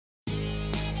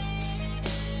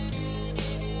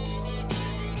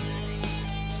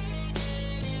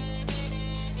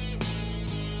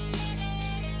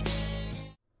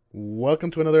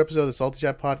Welcome to another episode of the Salty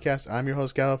Chat Podcast. I'm your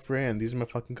host, Galifreyan. These are my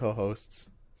fucking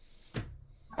co-hosts.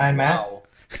 I'm Matt. Wow.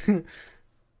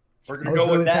 We're going to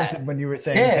go with that. When you were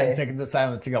saying 10 seconds of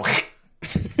silence to go.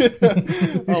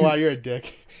 Oh, wow, you're a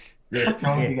dick. What's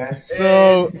wrong with you guys?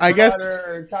 So, I guess...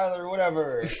 Tyler,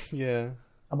 whatever. Yeah.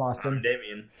 I'm Austin. I'm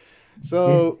Damian.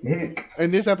 So, in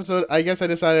this episode, I guess I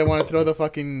decided I want to throw the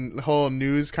fucking whole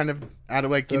news kind of out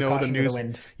of, like, you know, the news.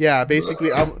 Yeah, basically,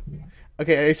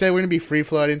 okay, I said we're going to be free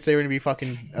flow. I didn't say we're going to be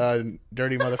fucking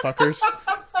dirty motherfuckers.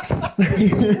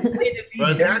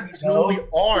 But that's who we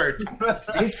are.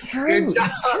 It's true. Good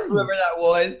job, whoever that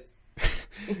was.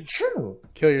 It's true.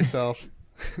 Kill yourself.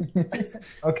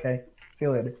 Okay. See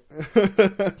you later.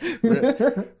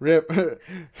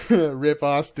 Rip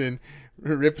Austin.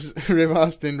 Rip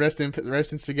Austin. Rest in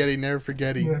spaghetti. Never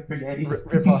forgetting.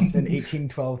 Rip Austin,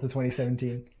 1812 to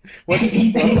 2017. What?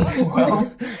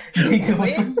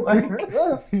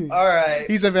 1812. All right.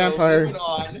 He's a vampire. So moving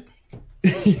on. I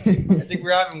think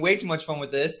we're having way too much fun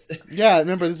with this. Yeah,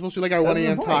 remember, this is supposed to be like our 1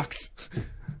 a.m. talks.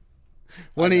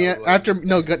 1 a.m. After,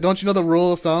 no, don't you know the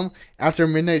rule of thumb? After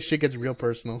midnight, shit gets real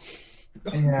personal.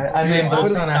 Yeah, I mean,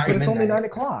 but it's only 9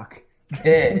 o'clock.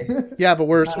 Yeah. Yeah, but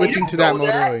we're switching to that mode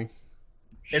early.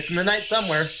 It's midnight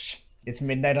somewhere. It's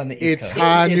midnight on the East It's Coast.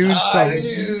 high noon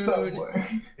somewhere.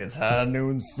 It's high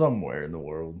noon somewhere in the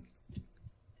world.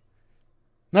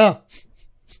 No.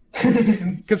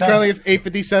 Because currently it's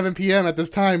 8:57 p.m. at this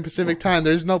time, Pacific time.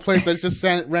 There's no place that's just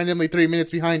randomly 3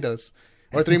 minutes behind us.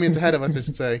 Or 3 minutes ahead of us, I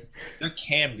should say. There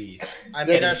can be. I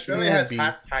There mean, Australia can has be.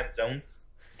 half time zones.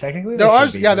 Technically, There are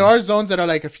zones that are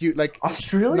like a few, like...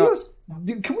 Australia's...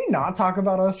 Dude, can we not talk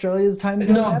about Australia's time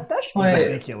zone? No, That's but-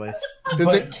 ridiculous.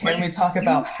 Can we talk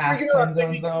about half time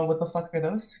zones though? What the fuck are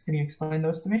those? Can you explain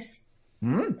those to me?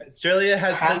 Australia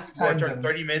has Half places time which are zones.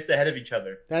 30 minutes ahead of each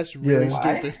other. That's really Yeah.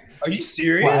 stupid. Are you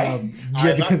serious? Yeah, I'm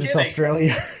not because it's kidding.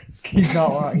 Australia. He's not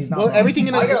wrong. He's not Well, wrong. everything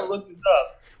in... I gotta look this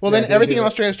up. Well, Yeah, then they everything do in it.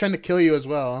 Australia is trying to kill you as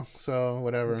well. So,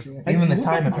 whatever. Even the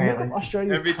time, apparently.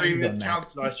 Australia's Every 3 time minutes zone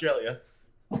counts in Australia.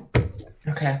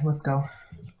 Okay, let's go.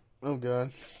 Oh, God.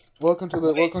 Welcome to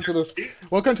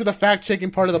the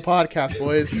fact-checking part of the podcast,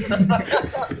 boys.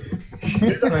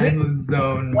 Time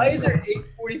zone. Why is there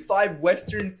 8:45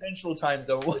 Western Central Time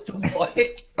Zone? What the fuck?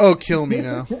 Oh, kill me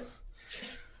now.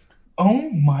 Oh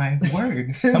my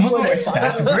word! Some of them are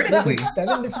stacked vertically.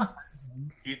 7 different...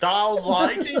 You thought I was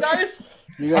lying to you guys?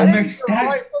 You And guys, they're You're stacked.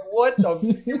 right, but what the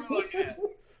fuck?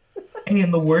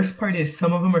 And the worst part is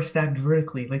some of them are stacked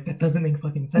vertically. Like that doesn't make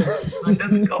fucking sense. It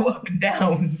doesn't go up and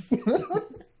down.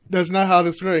 that's not how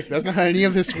this works. That's not how any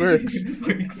of this works.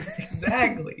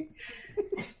 Exactly.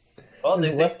 Well,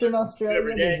 There's there's Western Australia,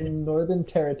 every day. there's Northern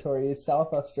Territory,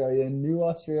 South Australia,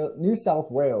 New South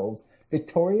Wales,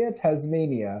 Victoria,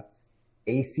 Tasmania,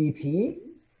 ACT,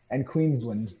 and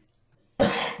Queensland.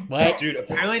 What? Dude,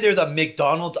 apparently there's a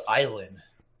McDonald's Island.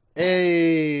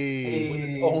 Hey. With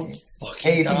its own fucking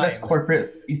Hey, you think time. that's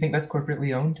corporate? You think that's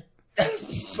corporately owned?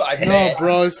 I No, bet.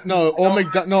 bros. No, old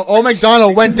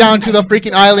McDonald went down to the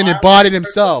freaking island and bought it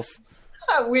himself.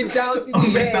 I went down to Oh, the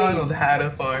McDonald had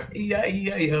a farm. Yeah.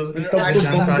 It's Went the down to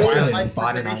Bombay Australia Life and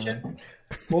bought an Preservation. island.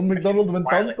 Well, McDonald went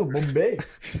down to Bombay.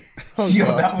 Oh, Yo,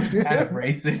 God. that was kind of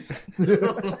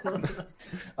racist.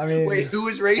 I mean, Wait, who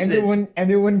was racist?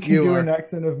 anyone can You do are. an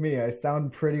accent of me. I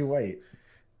sound pretty white.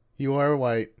 You are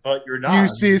white. But you're You not.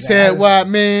 cis-het white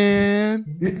man.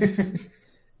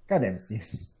 Goddamn, Steve.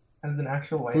 As an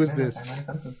actual white Who's man, this? I find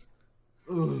that offensive.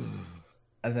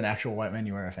 As an actual white man,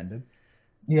 you are offended.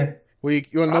 Yeah. Well,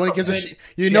 no one gives a shit.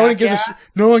 Jackass.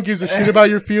 No one gives a shit about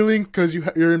your feeling because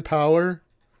you're in power.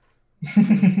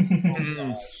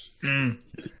 You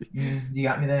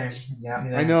got me there. You got me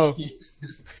there. I know.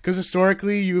 Because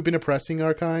historically, you've been oppressing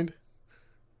our kind.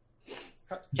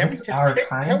 Can we stay, Our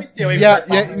can we stay away Yeah, from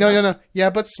that no. Yeah,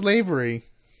 but slavery.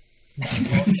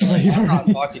 I'm not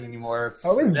talking anymore.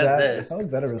 How is Forget that? this. How is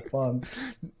that a response?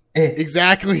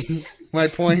 Exactly. My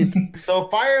point. So,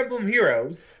 Fire Emblem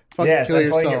Heroes. Fucking Yes, kill I'm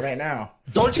playing yourself. it right now.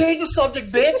 Don't change the subject,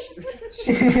 bitch!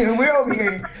 We're over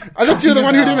here. I thought you're the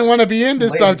one who didn't want to be in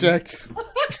this Lady. subject.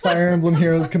 Fire Emblem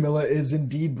Heroes Camilla is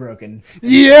indeed broken.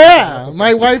 Yeah,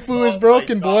 my waifu is Oh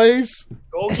broken, my God. boys.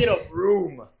 Go get a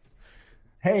broom.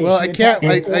 Hey, Well, she I can't. attacked me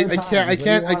I 4 can't. times. What do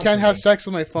you want have from me? sex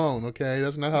with my phone. Okay,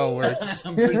 that's not how it works.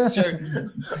 I'm pretty sure.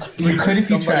 You could if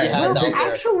you tried. had Well, out there.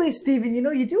 actually, Steven,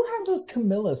 you do have those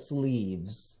Camilla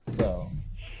sleeves, so.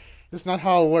 That's not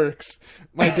how it works.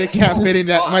 My dick can't fit in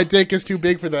that. My dick is too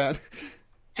big for that.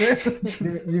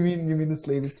 you mean the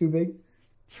sleeve is too big?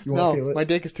 You No, wanna feel it? my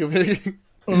dick is too big.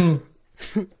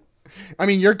 I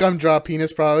mean, your gumdrop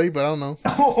penis probably, but I don't know.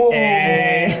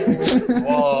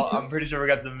 Well, I'm pretty sure we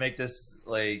got to make this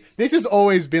like. This has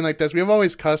always been like this. We have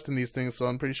always cussed in these things, so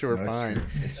I'm pretty sure we're fine.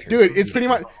 Dude, it's pretty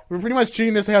much we're pretty much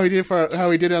treating this how we did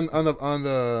on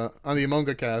the Among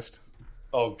Us cast.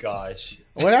 Oh gosh.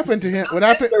 What happened to him? What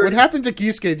happened to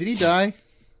Kisuke? Did he die?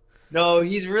 No,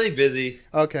 he's really busy.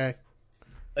 Okay.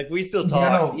 Like we still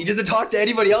talk. No. He doesn't talk to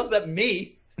anybody else except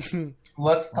me.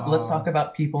 Let's talk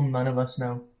about people none of us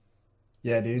know.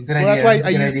 Yeah, dude. Good Well, idea. that's why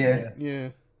I Good use. idea. Yeah.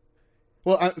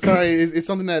 Well, I'm sorry. It's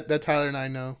something that Tyler and I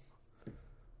know.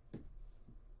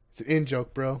 It's an in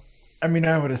joke, bro. I mean,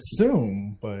 I would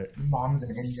assume, but Mom's an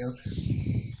in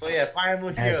joke. So yeah, Fire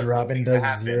Emblem as Heroes Robin was does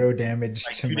happen. 0 damage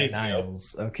like to 2 my days ago.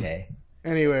 Niles. Okay.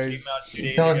 Anyways. Came out 2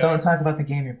 days Don't ago. talk about the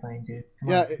game you're playing, dude. Come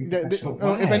Yeah. on, be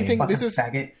professional. If anything, Fucking this is.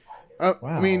 faggot. Wow.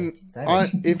 I mean,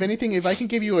 Exciting. if anything, if I can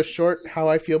give you a short how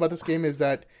I feel about this game is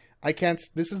that I can't.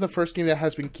 This is the first game that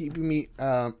has been keeping me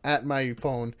at my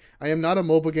phone. I am not a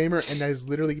mobile gamer, and that has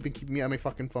literally been keeping me at my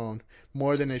fucking phone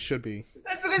more than it should be.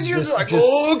 That's because you're Just- like, just-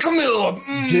 oh, Camilla.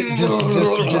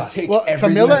 Just take Well, everything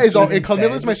Camilla is Steven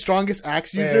Camilla is said. my strongest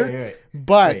axe Wait, user, wait, wait.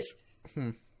 but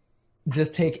Wait.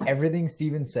 Just take everything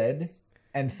Steven said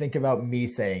and think about me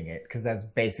saying it, because that's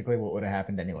basically what would have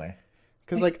happened anyway.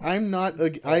 because like I'm not,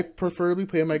 I preferably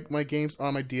play my games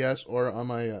on my DS or on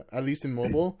my at least in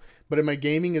mobile, but in my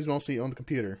gaming is mostly on the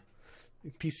computer.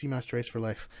 PC Master Race for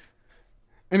life.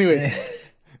 Anyways.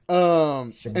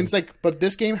 And it's like, but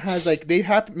this game has like they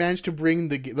have managed to bring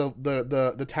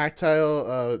the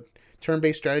tactile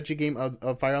turn-based strategy game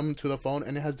of Fire Emblem to the phone,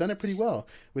 and it has done it pretty well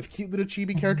with cute little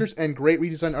chibi characters and great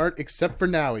redesigned art, except for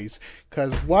Nowie's.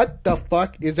 Cause what the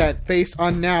fuck is that face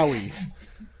on Nowie?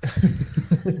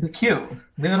 It's cute.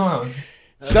 Leave it alone.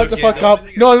 Shut the okay, fuck no,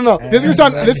 up! No. This is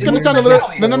gonna sound a little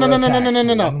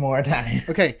no. One more time.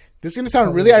 Okay, this is gonna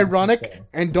sound really ironic,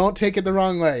 and don't take it the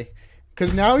wrong way.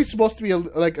 Because now he's supposed to be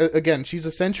again, she's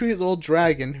a centuries-old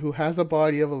dragon who has the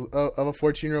body of a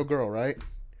 14-year-old girl, right?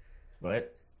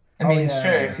 What? I mean, yeah,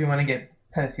 sure, yeah. if you want to get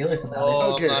pedophilic about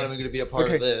Oh, Okay. I'm not even going to be a part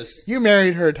Okay. of this. You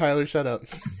married her, Tyler. Shut up.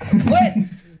 What? You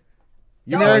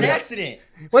That was married an her. accident.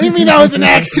 What do you mean that was an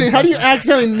accident? How do you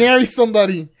accidentally marry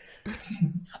somebody?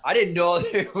 I didn't know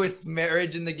there was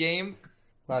marriage in the game.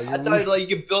 Wow, I thought like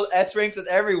you could build S ranks with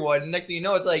everyone. Next thing you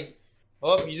know, it's like,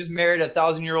 oh, you just married a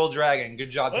 1,000-year-old dragon. Good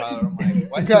job, Tyler. I'm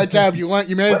like, what? Good job. You married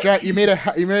a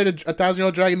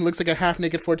 1,000-year-old dragon who looks like a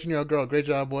half-naked 14-year-old girl. Great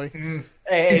job, boy.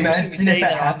 Hey, we Imagine should be if saying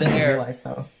that that off the happened in real air. life,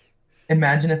 though.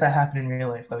 Imagine if that happened in real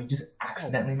life, though. You just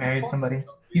accidentally married somebody.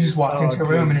 You just walked into a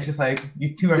room and it's just like,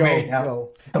 you two are married now.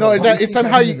 No, is that it's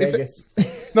somehow you? Vegas.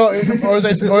 No, or was I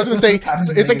was gonna say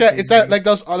it's like that. It's that like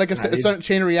those like a certain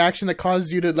chain of reaction that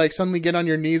causes you to like suddenly get on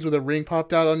your knees with a ring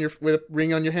popped out on your with a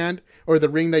ring on your hand, or the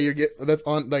ring that you get that's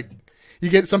on like you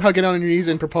get somehow get on your knees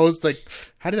and propose like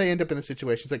how did I end up in this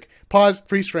situation? It's like pause,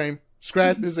 freeze frame,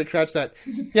 scratch. It's like scratch that.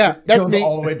 Yeah, that's Goes me.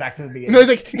 all the way back to the beginning. No, it's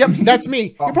like yep, that's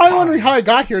me. You're probably wondering how I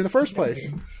got here in the first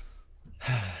place.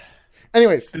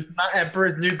 Anyways, It's not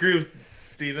Emperor's New Groove,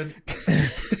 Steven.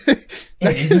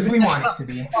 It is as we want it to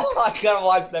be. Oh, I gotta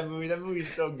watch that movie. That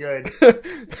movie's so good.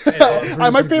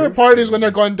 my favorite part is when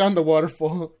they're going down the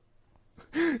waterfall.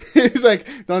 He's like,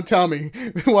 "Don't tell me,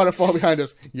 waterfall behind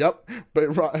us." Yep, but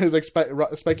it's like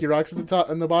spiky rocks at the top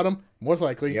and the bottom. Most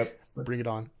likely. Yep. Bring it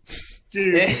on.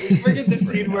 Dude, forget the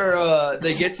scene where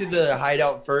they get to the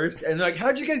hideout first, and they're like,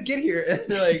 "How'd you guys get here?" And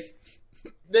they're like,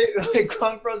 "They like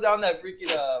Kong throws down that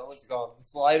freaking what's it called,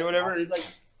 slide or whatever." And he's like,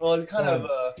 "Well, it's kind of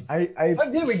how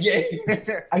did we get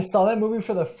here?" I saw that movie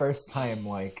for the first time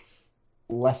like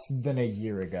less than a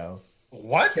year ago.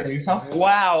 What? Kill yourself?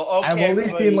 Wow. Okay. I've only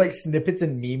everybody. seen like snippets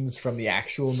and memes from the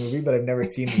actual movie, but I've never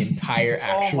seen the entire Oh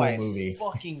actual my movie.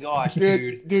 fucking gosh,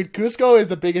 dude. Dude, Cusco is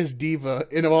the biggest diva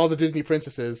in all the Disney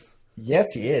princesses. Yes,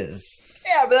 he is.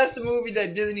 Yeah, but that's the movie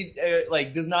that Disney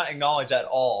like does not acknowledge at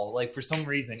all. Like for some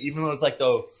reason, even though it's like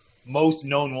the most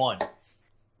known one.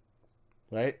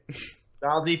 Right?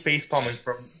 Lousy facepalming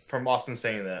from Austin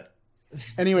saying that.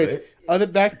 Anyways, Right.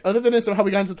 other than this, how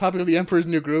we got into the topic of the Emperor's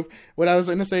New Groove, what I was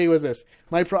going to say was this.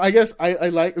 I guess I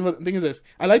like, well, the thing is this.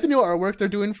 I like the new artwork they're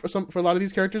doing for a lot of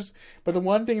these characters, but the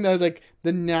one thing that is like,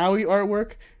 the Naui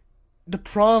artwork, the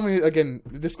problem is, again,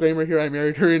 disclaimer here, I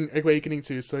married her in Awakening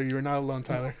 2, so you're not alone,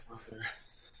 Tyler.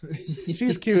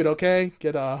 She's cute, okay?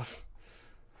 Get off.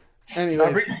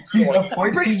 Anyways. She's a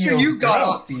I'm pretty sure you got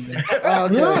off. Okay. I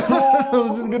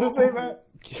was just gonna say that.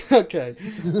 Okay.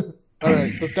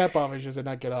 Alright, so step off, I should say,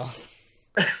 not get off.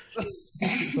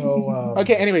 So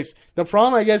Okay, anyways, the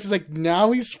problem, I guess, is like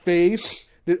Naui's face.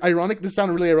 This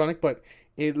sounded really ironic, but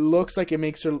it looks like it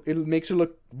makes her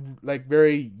look like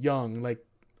very young, like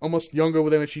almost younger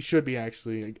than she should be.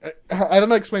 Actually, I don't know how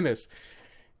to explain this.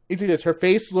 It's this. Her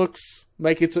face looks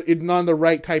like it's not on the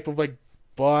right type of like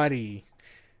body.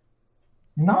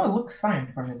 No, it looks fine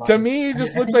for me. To me, it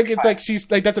just looks like it's like she's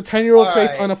like that's a 10-year-old's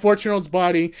face on a 14-year-old's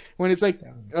body. When it's like,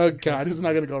 oh god, this is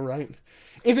not gonna go right.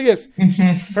 It's this.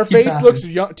 Her face looks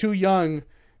too young.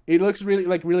 It looks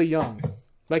really young,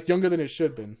 like younger than it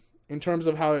should have been in terms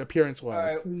of how appearance was. All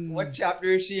right, what chapter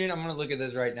is she in? I'm gonna look at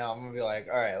this right now. I'm gonna be like,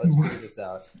 all right, let's figure this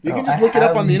out. You can just look it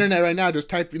up on the internet right now. Just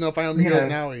type, Fire Emblem Heroes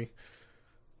Nowy.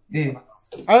 Yeah.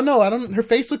 I don't know. Her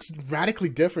face looks radically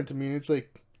different to me. It's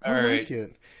like, I don't like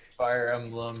it. Fire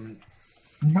Emblem.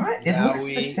 It looks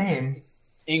the same.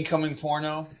 Incoming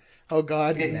porno. Oh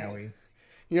god. Nowy.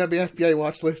 You have the FBI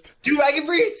watch list. Dude, I can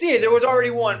freaking see it. There was already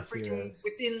one freaking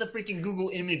within the freaking Google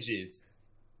Images.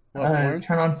 Turn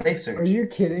on safe search. Are you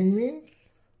kidding me?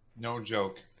 No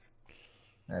joke.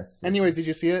 Anyways, did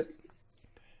you see it?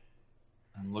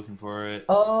 I'm looking for it.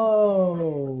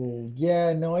 Oh,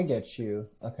 yeah, no, I get you.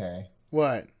 Okay.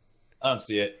 What? I don't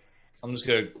see it. I'm just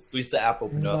gonna at least the app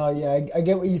opened up. No, yeah, I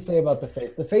get what you say about the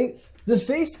face. The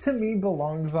face to me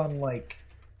belongs on like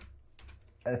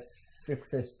a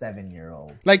 6 or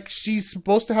 7-year-old. Like she's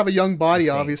supposed to have a young body,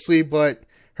 obviously, but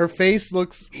her face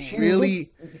looks really.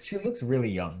 She looks really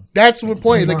young. That's the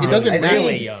point. Like it doesn't match.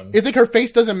 Really young. It's like her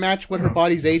face doesn't match what her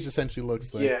body's age essentially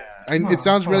looks like. Yeah. And it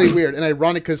sounds really weird and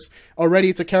ironic because already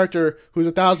it's a character who's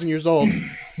 1,000 years old,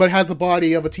 but has the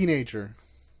body of a teenager.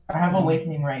 I have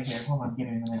Awakening right here. Hold on, give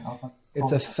me a minute.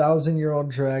 It's a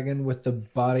 1,000-year-old dragon with the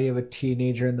body of a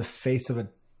teenager and the face of a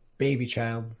baby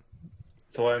child.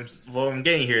 So what I'm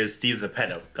getting here is Steve's a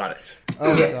pedo. Got it.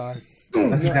 Oh Yes. god.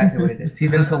 That's exactly what it is.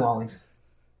 He's into lollies.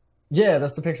 Yeah,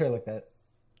 that's the picture I looked at.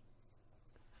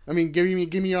 I mean, give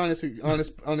me your honest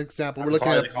example. We're looking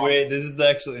at. Wait, this is the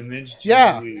actual image?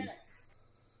 Yeah. Jeez.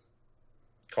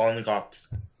 Calling the cops.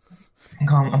 I'm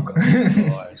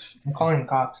calling the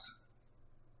cops.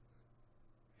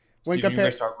 When Steve, you compared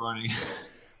better start running.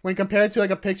 when compared to like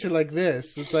a picture like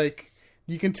this, it's like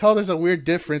you can tell there's a weird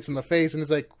difference in the face, and it's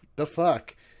like the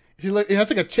fuck. It has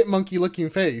like a chipmunky looking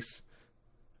face.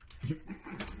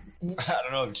 I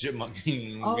don't know if chipmunk.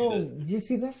 Oh, you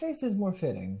see, that face is more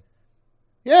fitting.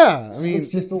 Yeah, I mean, It's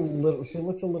just a little. She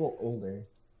looks a little older.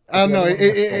 I don't know.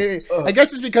 I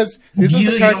guess it's because this was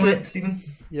the You know character. what, Steven?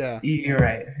 Yeah. You're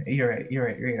right. You're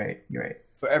right.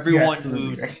 For everyone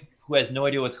absolutely right. who has no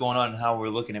idea what's going on and how we're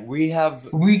looking at, we have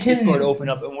We can Discord open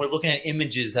up and we're looking at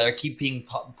images that keep being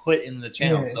put in the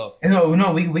channel. Yeah. So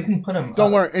No, we can put them.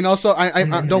 Don't worry, and also I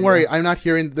don't worry. I'm not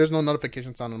hearing. There's no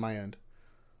notification sound on my end.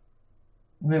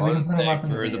 We can put them up in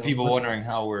for the video. people wondering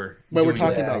how we're What we're doing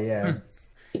talking this. about. Yeah.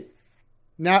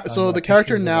 Now, so that the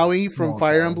character picture's a Nowy from small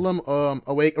Fire child. Emblem,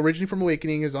 originally from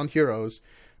Awakening, is on Heroes.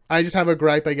 I just have a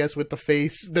gripe, I guess, with the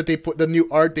face that they put, the new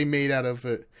art they made out of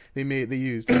it. They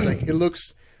used. It's like it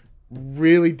looks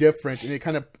really different, and it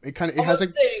has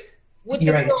like.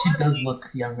 You're right. She does look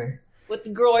younger. With the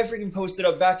girl I freaking posted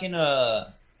up back in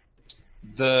our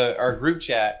group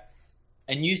chat,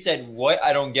 and you said what?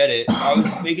 I don't get it. I was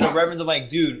making a reference of like,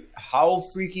 dude, how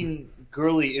freaking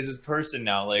girly is this person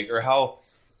now? Like, or how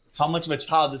much of a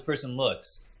child this person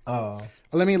looks. Oh.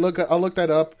 Let me look. I'll look that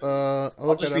up. I'll I'll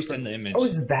look just that up. resend the image. Oh,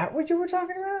 is that what you were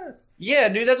talking about? Yeah,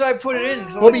 dude, that's why I put it in.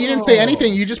 Well, but you didn't say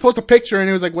anything. You just post a picture, and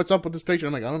it was like, "What's up with this picture?"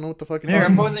 I'm like, "I don't know what the fuck." Here,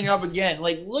 I'm posting it up again.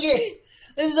 Like, look at it.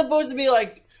 This is supposed to be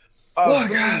like,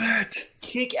 Look at it.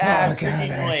 kick ass, Look at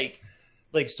freaking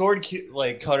like sword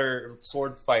cutter,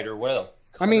 sword fighter. What?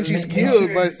 I mean, she's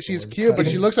cute, but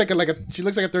she looks like a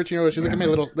 13-year-old. She look at me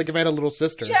like if I had a little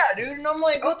sister. Yeah, dude, and I'm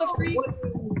like, what the freak?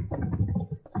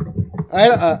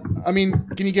 I mean,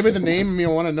 can you give her the name? I mean,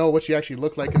 I want to know what she actually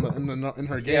looked like in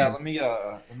her game. Yeah, let me.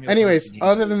 Anyways,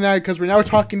 other than that, because we're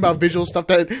talking about visual stuff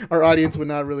that our audience would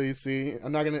not really see.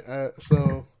 I'm not gonna.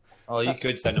 Oh, you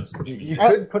could send them some. You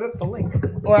could put up the links.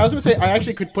 Or I was gonna say I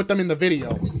actually could put them in the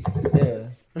video. Yeah.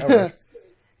 That works.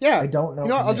 Yeah. I don't know. You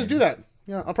know, the I'll just name. do that.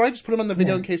 Yeah, I'll probably just put them in the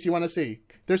video in case you want to see.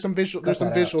 There's some visual. There's some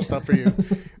that out. visual stuff for you.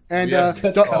 And Yeah,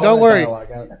 don't worry.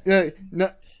 Dialogue out. Yeah.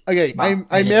 No. Okay.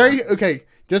 I married. Okay.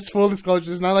 Just full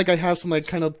disclosure. It's not like I have some like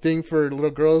kind of thing for little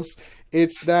girls.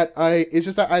 It's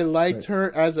just that I liked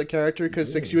her as a character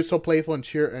because like she was so playful and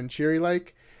cheery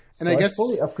like. And So I guess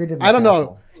fully upgraded my I don't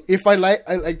know castle. if I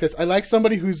like this. I like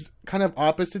somebody who's kind of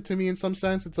opposite to me in some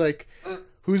sense. It's like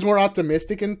who's more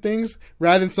optimistic in things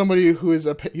rather than somebody who is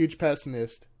a huge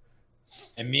pessimist.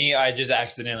 And me, I just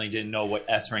accidentally didn't know what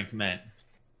S rank meant.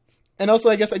 And also,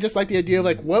 I guess I just like the idea of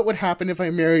like, what would happen if I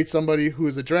married somebody who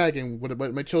is a dragon? What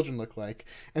would my children look like?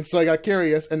 And so I got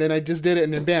curious, and then I just did it,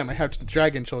 and then bam, I have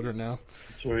dragon children now.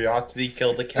 Curiosity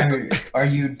killed the cat. Are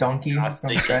you donkey from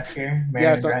Shrek here?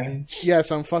 Yes, dragon?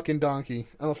 Yes, I'm fucking donkey.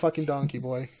 I'm a fucking donkey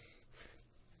boy.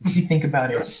 If you think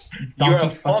about it, You're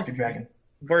donkey a fucked a dragon.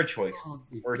 Word choice.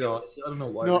 Word No, choice. I don't know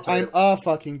why. No, I'm a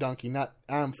fucking donkey, not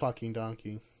I'm fucking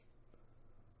donkey.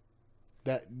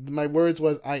 That my words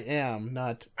was I am,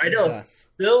 not. I know.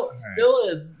 Still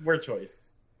is word choice.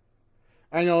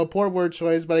 I know, poor word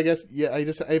choice, but I guess I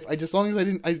just as long as I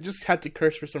didn't, I just had to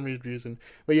curse for some reason.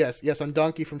 But yes, I'm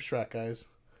Donkey from Shrek, guys.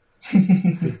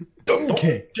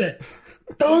 Donkey.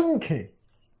 Donkey.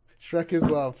 Shrek is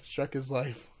love. Shrek is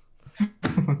life.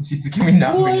 Jesus, can we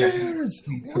not bring Lawyers!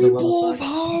 We both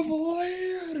have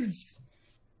lawyers!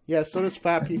 Yeah, so does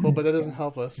fat people, but that doesn't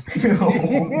help us.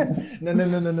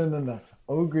 No.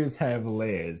 Ogres have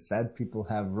layers. Fat people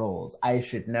have rolls. I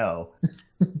should know.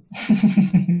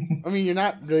 I mean, you're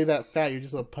not really that fat. You're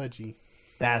just a little pudgy.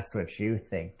 That's what you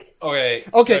think. Okay.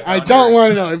 Okay, I don't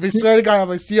want to know. If I swear to God, if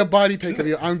I see a body pic of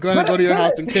you, I'm gonna go to your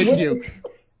house and kick you.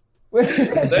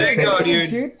 There you go,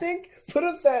 dude. You think? Put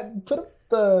up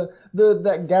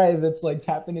that guy that's like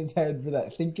tapping his head for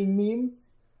that thinking meme.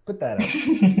 Put that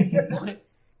up.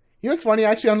 You know what's funny?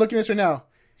 Actually, I'm looking at this right now.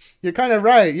 You're kind of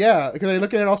right, yeah. Because I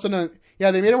look at it also,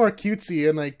 yeah, they made it more cutesy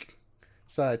and like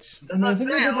such. I think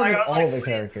they did that with all the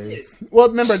characters. Well,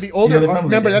 remember the older.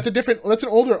 Remember did. That's an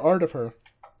older art of her.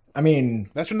 I mean,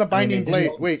 That's from the Binding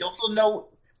Blade. Wait, You also know,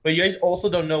 but you guys also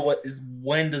don't know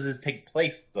when does this take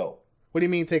place though? what do you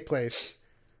mean take place?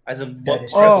 As in what?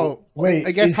 Oh, wait.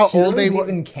 I guess is how old they Heroes were.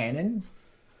 even canon?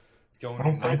 Don't I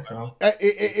don't think so.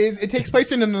 It takes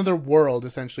place in another world.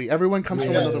 Essentially, everyone comes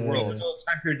from Yeah. another There's world.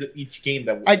 time periods of each game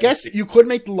that. I guess you could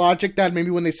make the logic that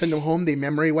maybe when they send them home, they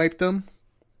memory wipe them.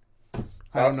 I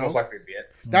don't know. Most likely be it.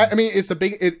 That I mean, it's the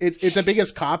big. It's the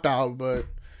biggest cop out, but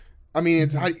I mean,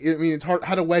 it's hard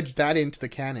how to wedge that into the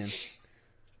canon.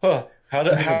 Huh? How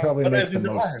I think it probably makes the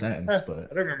most sense, I but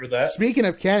don't remember that. Speaking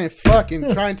of canon,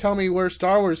 fucking try and tell me where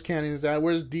Star Wars canon is at.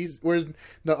 Where's the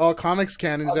all comics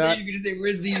canon is I at? thought you were gonna say,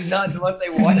 "Where's these nuts?" Unless they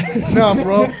won. No,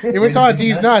 bro. We're talking about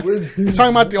these nuts. We're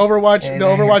talking about the Overwatch, Hey, the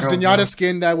man, Overwatch you're Zenyatta broke,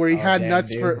 skin that where he had damn,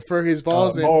 nuts dude. for his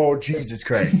balls, oh Jesus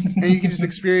Christ! and you can just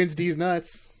experience these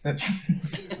nuts. So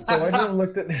I just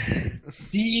looked at.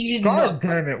 These God nuts.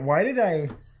 damn it! Why did I?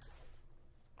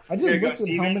 I just Here you go, looked at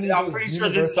how Steven. many. I'm of those pretty sure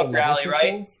this is universal up your alley, level right?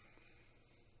 crystals-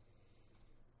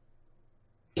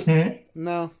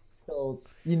 No, So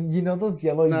you know those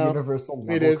yellow No, universal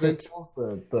level it isn't. crystals,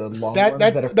 the long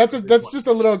ones that's just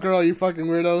a little girl. You fucking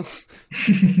weirdo.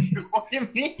 What do you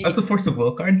mean? That's a Force of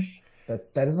Will card.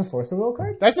 that is a Force of Will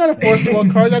card. That's not a Force of Will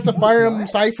card. That's a Fire Emblem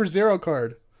Cypher Zero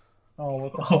card. Oh,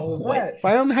 what the hell is what? that?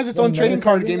 Fire Emblem has its The own trading meta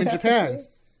card you game in have to Japan. play?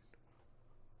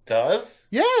 Does?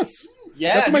 Yes.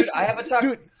 Yeah, That's dude, my I have a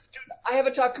dude. I have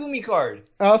a Takumi card.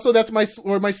 Also, that's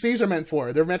what my sleeves are meant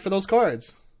for. They're meant for those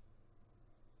cards.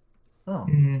 Oh.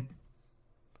 Mhm.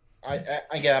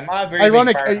 I'm not a very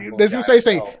Ironic. big Fire Emblem There's gonna guy,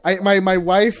 say so- my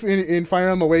wife in Fire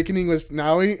Emblem Awakening was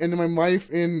Naoi, and my wife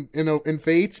in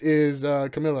Fates is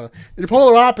Camilla. They're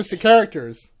polar opposite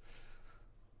characters.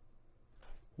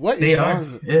 What They is are.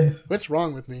 wrong? Yeah. What's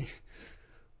wrong with me?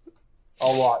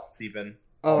 a lot, Steven.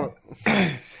 Oh,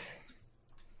 I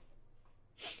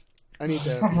need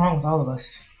There's something that. wrong with all of us.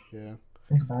 Yeah.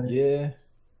 Think about it. Yeah.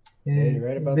 Yeah, you're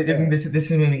right about Th- that. This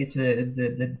is when we get to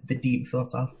the deep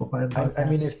philosophical part of the I podcast.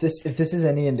 mean, if this is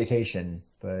any indication,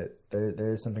 but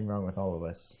there is something wrong with all of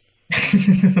us.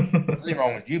 Nothing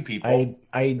wrong with you people.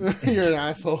 You're an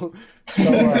asshole. So,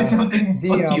 Fuck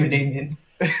the, you, Damian.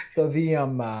 so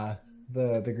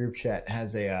the group chat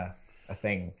has a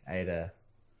thing. I had a.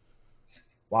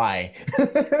 Why?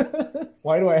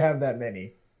 Why do I have that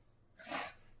many?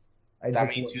 Does that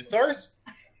mean 2 stars?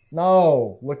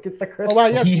 No, look at the Oh crystal. wow,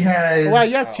 you have He has wow,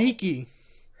 you have Tiki.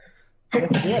 Yes,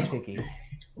 I do have Tiki.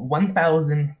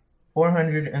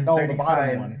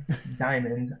 1,435 one.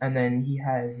 diamonds, and then he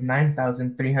has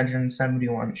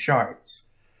 9,371 shards.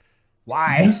 You,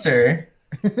 Why? sir,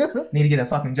 need to get a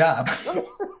fucking job.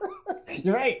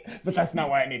 You're right, but that's not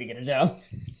why I need to get a job.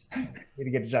 I need to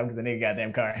get a job because I need a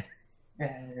goddamn car.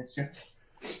 Yeah, that's true.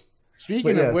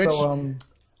 Speaking But of which,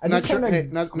 I not just sure- kind hey,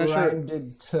 of not sure.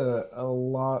 grinded to a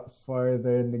lot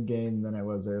farther in the game than I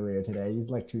was earlier today. I used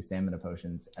like 2 stamina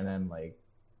potions, and then like,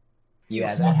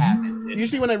 yeah, that happened.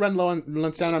 usually when I run low on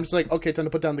down, I'm just like, okay, time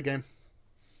to put down the game.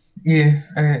 Yeah,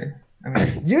 I mean,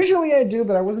 Usually I do,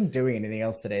 but I wasn't doing anything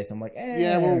else today, so I'm like,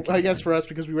 Yeah, well, okay. I guess for us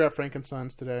because we were at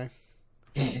Frankensons today.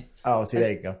 Oh, see,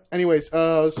 there you go. Anyways,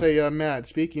 I'll say, Matt.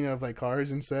 Speaking of like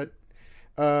cars and set,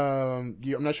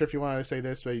 I'm not sure if you want to say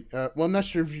this, but well, I'm not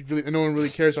sure if you really, no one really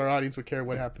cares. Our audience would care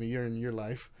what happened to you in your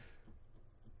life.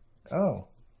 Oh,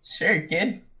 Sure,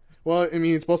 kid. Well, I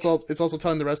mean, it's also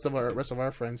telling the rest of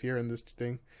our friends here in this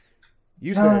thing.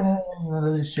 You said. No,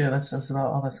 that is true. That's about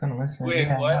all that's gonna listen. Wait,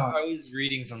 Yeah, what? no. I was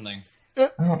reading something.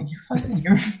 Oh, you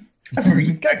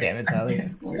fucking. God damn it, Tyler.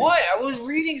 What? I was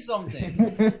reading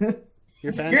something.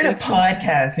 Your fan You're in a fiction?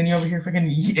 podcast and you're over here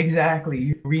freaking exactly.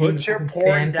 You're reading Put your fucking porn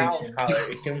fan down, fiction.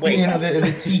 Tyler. It can wait. You know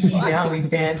the Tiki Downey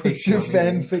fan Put fiction. your over here.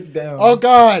 fanfic down. Oh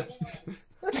God!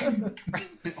 Oh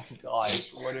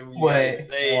gosh, what are we What?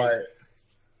 saying? What?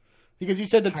 Because you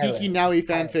said the Tyler. Tiki Nowie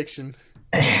fan fiction.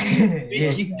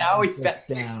 Tiki now we Fanfic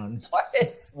down.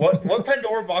 What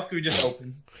Pandora box did we just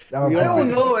open? Oh, We I all don't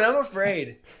God. know, and I'm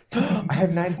afraid. I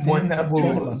have 9 One that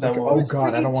will- that will- Oh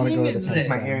God, I don't want to go to the Whose That's tenth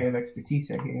my round. area of expertise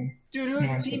right here. Dude,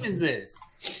 whose team is this?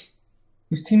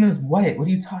 Whose team is what? What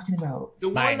are you talking about? The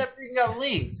Mine. one that freaking got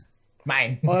linked.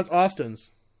 Mine. Oh, that's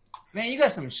Austin's. Man, you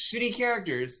got some shitty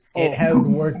characters. It has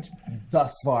worked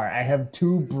thus far. I have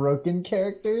 2 broken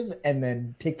characters and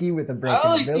then Tiki with a I broken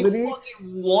only see ability.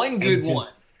 fucking one good just- one.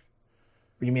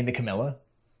 You mean the Camilla?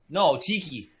 No,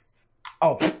 Tiki.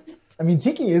 Oh, I mean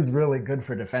Tiki is really good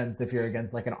for defense if you're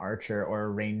against like an archer or a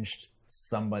ranged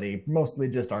somebody. Mostly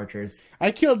just archers.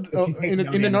 I killed If you take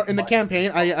no in damage the from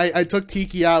campaign. I took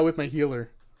Tiki out with my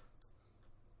healer.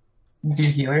 Do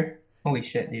you healer? Holy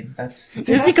shit, dude. That's.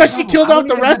 It's because she killed I off don't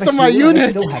the even rest have a of my healer and I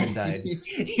units. Still haven't died.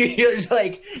 You're just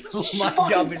like, my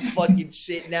job is fucking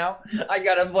shit now. I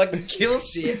gotta fucking kill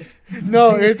shit.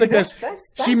 No, it's like this.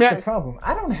 That's She the met. problem.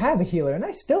 I don't have a healer and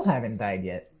I still haven't died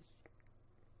yet.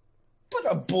 What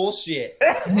a bullshit.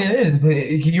 It is, but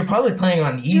you're probably playing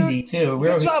on easy too.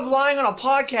 We're Good job lying on a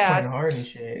playing podcast. hard and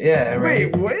shit. Yeah,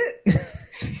 right. Wait, what?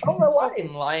 Oh my life.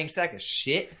 Fucking lying sack of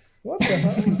shit. What the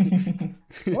hell?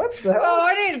 What the hell? Oh,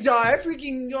 I didn't die. I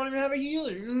freaking don't even have a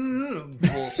healer.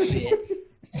 Bullshit.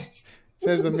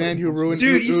 Says the man who ruined.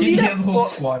 Dude, you see that whole phone?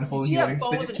 squad full You of see that healers.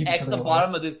 phone They with just an keep X each at the other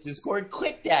bottom of this Discord?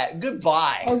 Click that.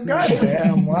 Goodbye. Oh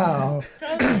goddamn! Wow.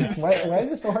 Why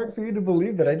is it so hard for you to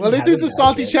believe that I? Well, this is the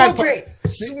salty chat.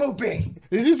 Smoothie.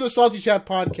 This is the Salty Chat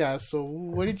podcast. So,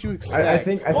 what did you expect? I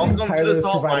think Welcome to the Tyler is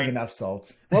salt providing mine. enough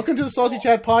salt. Welcome to the Salty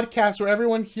Chat podcast, where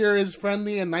everyone here is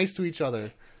friendly and nice to each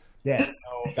other. Yes,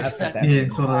 that's what that Yeah,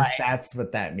 means. totally. That's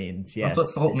what that means. Yes. That's what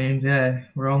salt means. Yeah,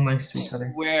 we're all nice to each other.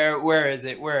 Where is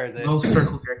it? Where is it? We all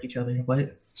circle jerk each other.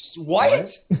 What?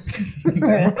 What?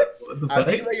 The I fuck?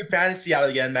 think let your fantasy out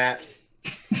again, Matt.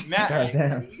 Matt,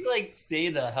 Goddamn. can you like stay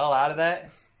the hell out of that?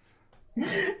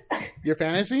 Your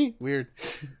fantasy? Weird.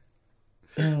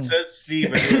 Says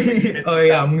Steve. Oh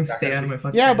yeah, I'm gonna stay out of my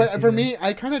fucking. Yeah, but fantasy for then. me,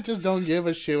 I kind of just don't give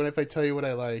a shit if I tell you what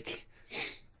I like.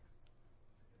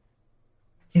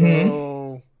 So,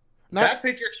 Mhm. not That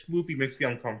picture of Swoopy makes you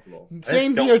uncomfortable.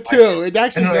 same Don't here like too. it. It I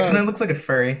actually know, it kind of does. looks like a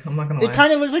furry. I'm not gonna lie. It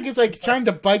kind of looks like it's like trying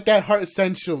to bite that heart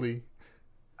essentially.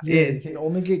 Yeah, you can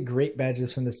only get great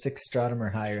badges from the 6th stratum or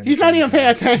higher. in He's the not game. even paying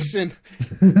attention.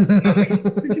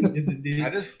 I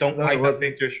just don't like that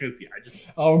picture of Swoopy.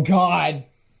 Oh God.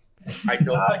 I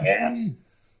don't like it.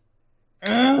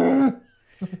 Again.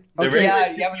 Okay.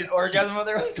 Yeah, you have an orgasm with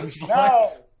her? What the fuck?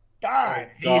 No. God.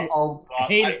 Oh, God.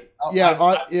 Hate it.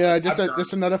 Yeah, just I'm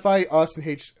to notify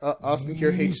Austin Austin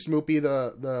here hates Smoopy,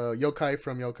 the yokai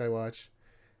from Yokai Watch.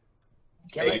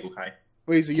 Okay.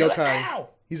 Wait, he's a Kill it yokai. now.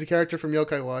 He's a character from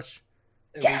Yokai Watch.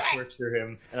 And we torture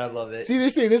him, and I love it. See,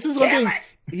 this is one thing.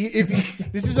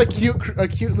 This is a cute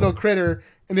little critter,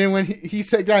 and then when he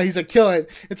said that, he's like, kill it.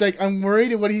 It's like I'm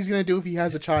worried what he's gonna do if he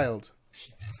has a child.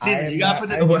 Steve, you gotta put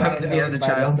that. What happens if he has a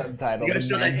child? Subtitle, You gotta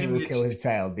show the man that who will image. kill his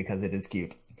child because it is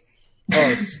cute.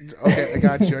 Oh, okay,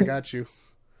 I got you.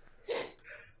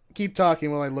 Keep talking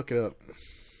while I look it up.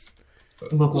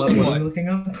 Look, what are you looking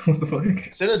up? What the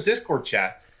fuck? Send a Discord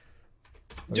chat.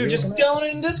 Dude, just down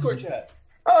it in Discord chat.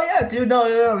 Oh yeah, dude. No,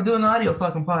 we're doing an audio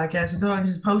fucking podcast, so I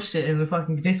just post it in the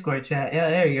fucking Discord chat. Yeah,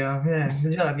 there you go. Yeah,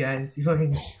 good job, guys. You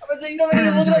fucking. I'm gonna say, you don't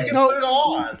even look it up. You No. Put it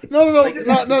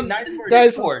on. No, Nice for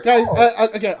guys, Discord.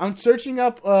 okay, I'm searching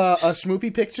up a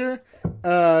Schmoopy picture,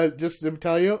 just to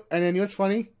tell you, and then you know what's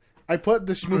funny? I put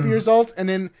the Schmoopy results, and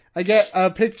then I get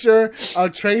a picture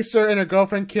of Tracer and her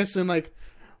girlfriend kissing. Like,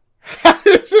 how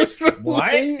does this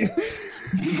relate?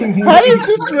 How does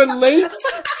this relate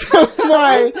to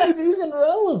my? That's not even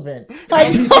relevant.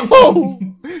 I know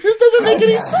this doesn't make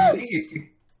any sense.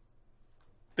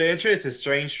 The answer is a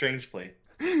strange place.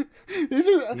 This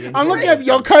is. I'm looking at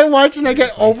Yokai Watch, and I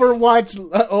get Overwatch,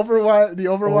 the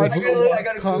Overwatch I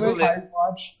gotta comment. Google it.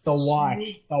 Watch the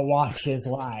watch. The watch is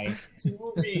why.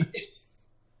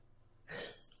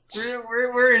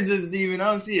 Where is this, Steven?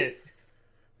 I don't see it.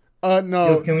 No.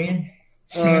 Yo, can we?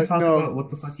 Can you talk no. about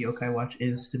what the fuck Yokai Watch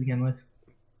is to begin with?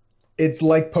 It's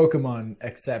like Pokemon,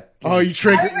 except Oh, you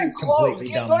triggered. Not even close.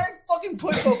 completely Don't dumb. fucking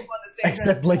put Pokemon at the same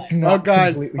Except time. like not Oh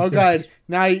god. completely Oh dumb. god.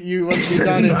 Now you want to It's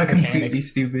done not it. completely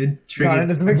stupid. Not Triggered.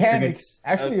 into the mechanics.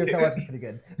 Actually, Okay. Yokai Watch is pretty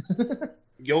good.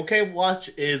 Yokai Watch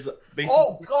is basically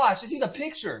Oh gosh, I see the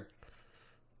picture.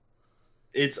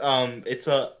 it's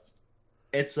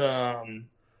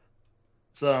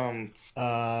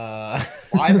Uh,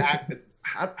 live act.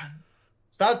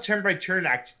 It's not turn by turn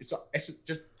act. It's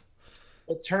just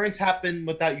the turns happen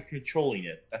without you controlling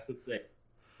it. That's the thing.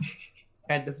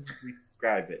 Can't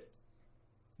describe it.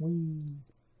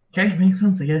 Okay, makes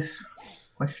sense, I guess.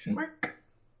 Question mark.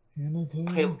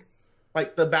 Okay,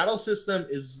 like the battle system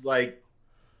is like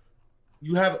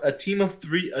you have a team of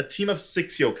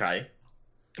 6 yokai.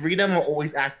 3 of them are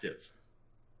always active.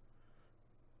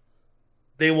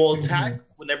 They will attack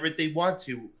whenever they want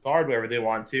to, guard wherever they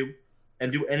want to,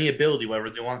 and do any ability whenever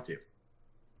they want to.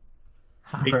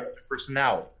 Based on their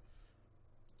personality.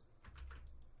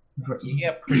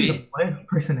 Yeah, What?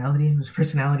 Personality? There's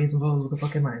personalities involved. What the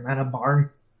fuck am I? I'm at a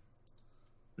bar.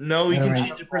 No, you can Alright.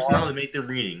 change their personality, make their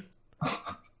reading.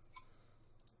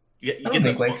 You That get would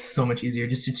make the life so much easier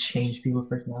just to change people's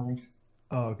personalities.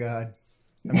 Oh god.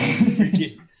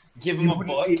 give him a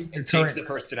book and change the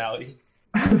personality.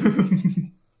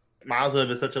 Miles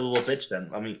is such a little bitch. Then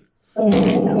I mean,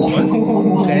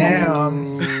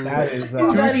 Damn. That is Too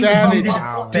Not even savage.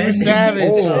 wow. Too savage.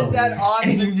 Oh. Said that on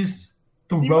And the. you just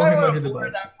You throw might him want under to the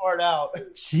blur bus. that part out.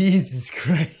 Jesus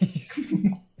Christ.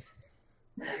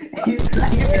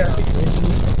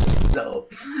 So,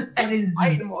 and it's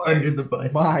Fight just more. under the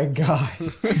bus. My god.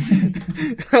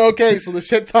 Okay, so the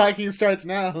shit talking starts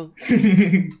now.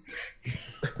 There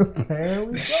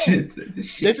we go. Shit,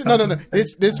 This is no.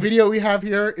 This video we have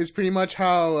here is pretty much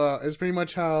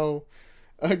how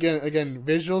again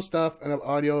visual stuff and an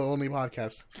audio only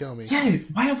podcast. Kill me. Yes,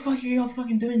 why the fuck are y'all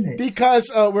fucking doing this? Because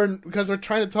we're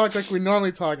trying to talk like we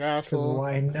normally talk, 'Cause asshole.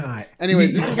 why not?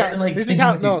 Anyways, You this is guys how are, like, this is thinking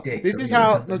how with no your dicks this over is here or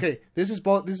how something. okay this is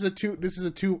both this is a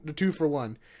the 2 for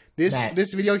 1. Matt.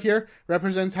 This video here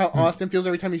represents how Austin feels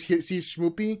every time he sees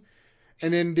Schmoopy,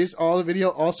 and then all the video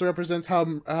also represents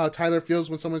how Tyler feels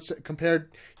when someone compared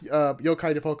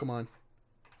yokai to Pokemon.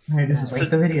 Alright, just rate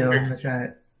the video in the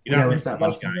chat. you know, Yeah, yeah, what's up,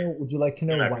 Would you like to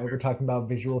know Yeah, why we're talking about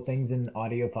visual things in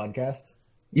audio podcasts?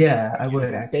 Yeah, I would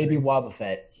It's actually. Baby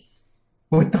Wobbuffet.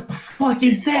 What the fuck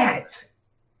is that?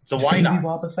 so why Baby not?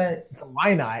 Wobbuffet? So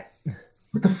why not?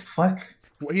 What the fuck?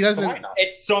 He So doesn't. why not?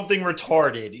 It's something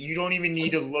retarded. You don't even need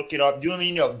to look it up. You don't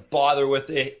even need to bother with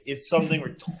it. It's something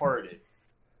retarded.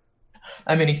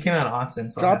 I mean, it came out of Austin,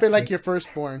 so Drop it like your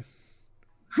firstborn.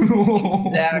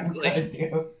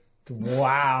 Exactly.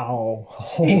 Wow.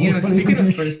 You know, speaking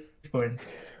of Holy- firstborn.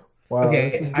 wow, Okay,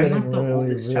 this is I'm getting not the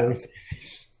oldest child.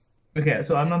 Okay,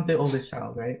 so I'm not the oldest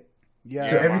child, right? So Yeah.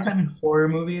 every time in horror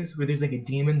movies where there's like a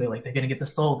demon, they're gonna get the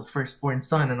soul of the firstborn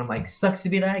son, and I'm like, sucks to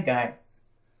be that guy.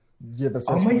 You're the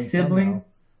All first my one siblings, somehow.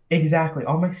 exactly.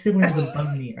 All my siblings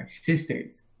above me are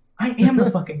sisters. I am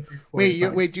the fucking firstborn Wait,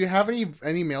 son. wait. Do you have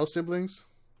any male siblings?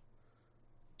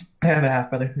 I have a half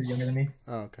brother who's younger than me.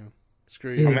 Oh, okay.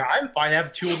 Screw I you. mean, I'm fine. I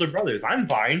have 2 older brothers. I'm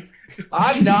fine.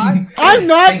 I'm not. I'm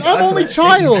not. Thank I'm God only for that.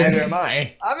 child. Neither am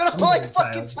I. I'm an only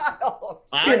fucking child.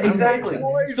 Yeah, exactly.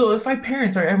 boys. So if my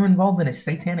parents are ever involved in a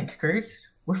satanic curse,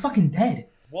 we're fucking dead.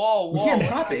 Whoa, We whoa. can't we're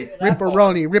stop not it. gonna that far.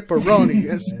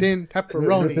 Ripperoni. It's thin Ripping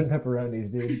pepperoni.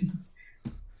 pepperonis, dude.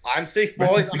 I'm safe,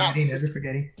 boys. I'm out. Spaghetti, never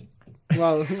spaghetti.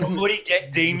 Well, Somebody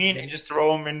get Damian and just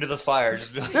throw him into the fire.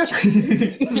 Just be like,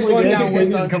 Go down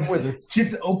with us. Come with us.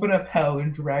 Just open up hell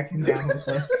and drag him down with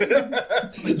us.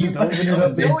 Just open it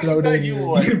up No, and throw it in you you.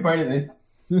 would. You're part of this.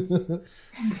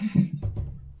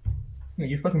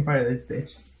 You're fucking part of this,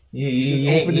 bitch.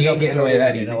 You Open it ain't up getting and away throw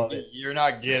that it in. easy. I love it. you're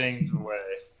not getting away.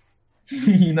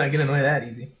 You're not getting away that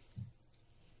easy.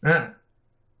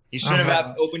 You shouldn't Uh-huh.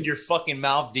 have opened your fucking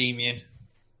mouth, Damian.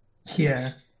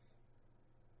 Yeah.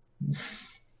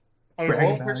 I mean, the Brag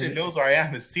only about person who it. knows where I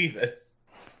am is Steven.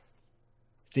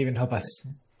 Steven, help us.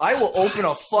 I will open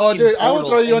a fucking Oh, dude, I will portal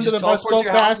throw you and under just the bus teleport so to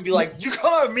your house fast. and be like, you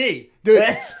come out with me.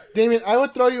 dude, Damien, I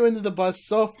would throw you into the bus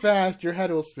so fast your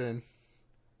head will spin.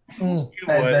 You would.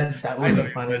 That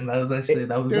wasn't funny. That was actually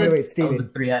that was, Dude, wait, that was a Steven.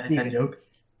 3 out of 10 Steven. joke.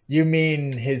 You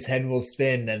mean his head will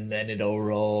spin and then it'll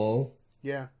roll?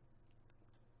 Yeah.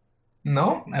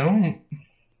 No, I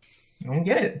don't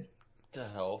get it. What the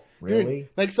hell? Really?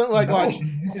 Like something like No. watch.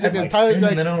 He's like this. Like, Tyler's spin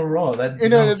like, and then it'll roll. That, you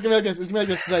know, no. it's gonna be like this. It's gonna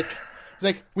be like this. It's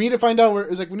like we need to find out where.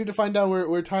 It's like we need to find out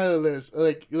where Tyler lives.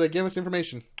 Like give us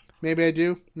information. Maybe I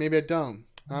do. Maybe I don't.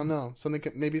 I don't know.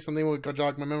 Maybe something will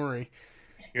jog my memory.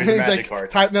 Here's the He's magic like,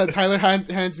 card. Tyler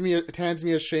hands me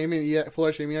a Shaman,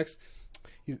 Florida Shaman X.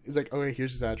 He's like, okay,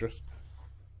 here's his address.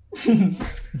 Okay.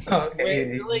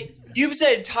 Wait, like, you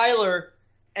said Tyler,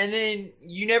 and then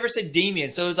you never said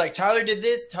Damian. So it's like Tyler did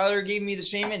this. Tyler gave me the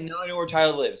shaman. And now I know where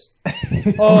Tyler lives.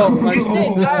 Oh my You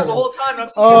said Tyler the whole time. And I'm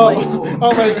Oh, like,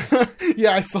 oh my!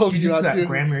 Yeah, I sold You you just out got too.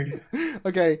 grammared.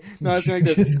 Okay, no, it's like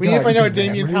this. Just We need to got find out where grammar,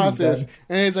 Damian's he's house is, done.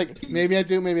 and it's like maybe I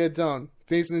do, maybe I don't.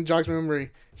 Jason jogs my memory,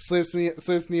 slips me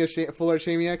a full art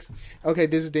Shamey X. Okay,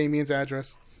 this is Damian's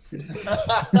address.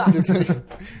 Just like-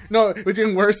 no, what's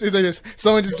even worse is like this.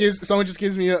 Someone just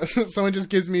gives me a someone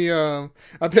gives me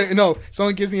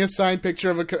a signed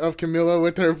picture of Camilla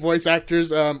with her voice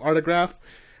actor's autograph.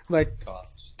 Like, gosh.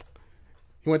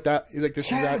 he went that. He's like,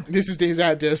 this is Dave's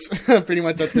address. Pretty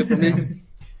much that's it for me.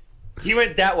 He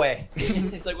went that way.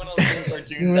 It's like one of those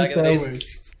cartoons You back went in the that days.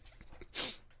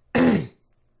 way.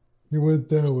 You went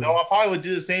that way. No, I probably would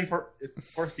do the same for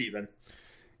Steven.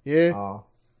 Yeah, Aw,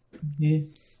 Yeah.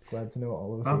 glad to know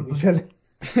all of us hate each other.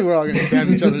 we're all gonna stab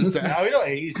each other's No, backs. we don't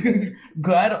hate each other.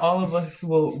 Glad all of us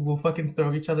will fucking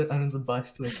throw each other under the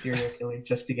bus to a serial killer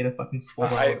just to get a fucking full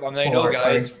I'm like, no,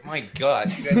 guys. My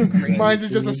God, you guys are crazy. Mine's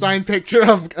is just a signed picture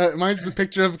of mine's a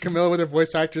picture of Camilla with her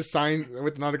voice actress signed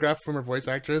with an autograph from her voice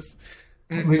actress.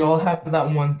 We all have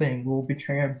that one thing we'll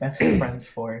betray our best friends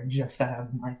for just to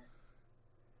have mine.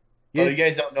 Oh, you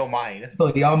guys don't know mine.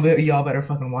 So y'all better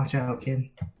fucking watch out, kid.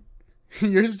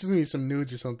 Yours is just gonna be some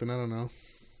nudes or something. I don't know.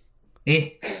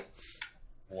 Eh.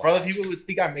 For other people who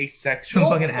think I'm asexual.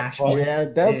 Some fucking ash. Oh, Yeah,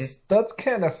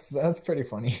 that's pretty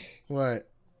funny. What?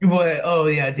 What? Oh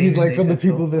yeah, He's David's like, for the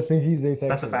asexual. people that think he's asexual.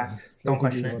 That's a fact. Don't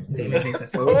question it. David's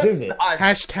asexual. So which is it?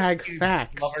 Hashtag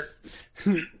facts.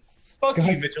 Fuck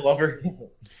you, Mitchell Lover.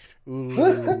 Ooh.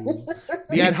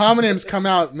 The ad hominems come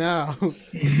out now.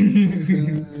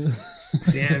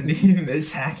 Damn, dude,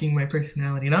 it's hacking my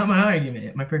personality. Not my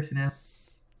argument, my personality.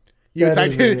 You That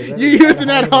typed is it. weird. That You is used an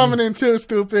ad ad hominem too,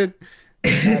 stupid.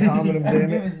 Ad hominem,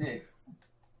 damn it.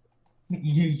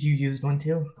 You used one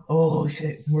too? Oh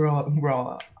shit, we're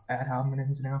all ad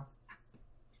hominems now.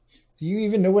 Do you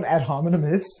even know what ad hominem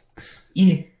is?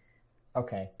 Yeah.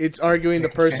 Okay. It's arguing the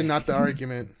person, not the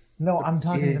argument. No, I'm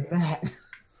talking to Matt.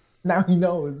 Now he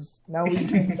knows. Now we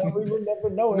will never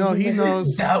know. No, he knows.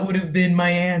 That would have been my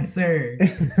answer.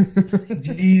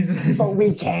 Jesus. But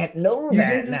we can't know You that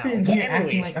guys are now, sitting here can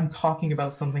acting we? like I'm talking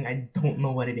about something I don't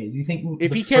know what it is. You think If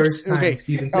the he kept- first time okay.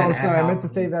 Steven said Oh, ad sorry. I meant to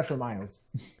hominem- save that for Miles.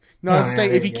 No, I was Oh, saying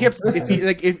yeah, if he there you kept, go. if he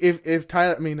like, if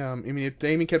Tyler, if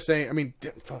Damien kept saying,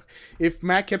 fuck, if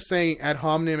Matt kept saying ad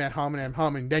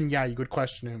hominem, then yeah, you could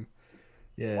question him.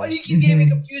 Yeah. Why do you keep getting me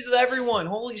confused with everyone?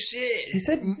 Holy shit. He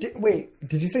said, wait,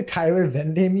 did you say Tyler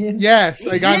then Damian? Yes,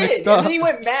 I got He did, mixed And up. then he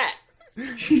went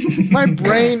Matt. My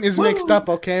brain is mixed up.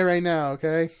 Okay, right now.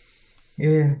 Okay,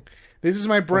 Yeah. this is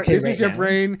my brain. Okay, This right is your now.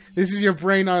 brain. This is your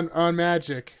brain on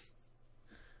Magic.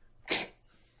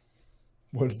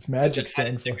 What does magic Just had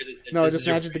to stand for? sticker this- No, this just is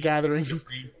your Magic the Gathering.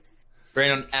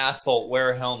 brain on asphalt,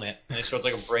 wear a helmet. And it shows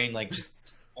like a brain like just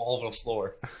all over the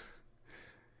floor.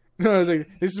 No, I was like,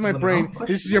 this is my Well, brain. no,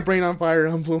 This is your brain on Fire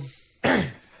Emblem.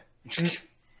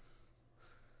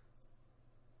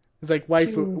 It's like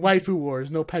waifu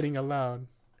wars. No petting allowed.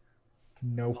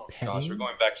 No Oh penny. gosh, we're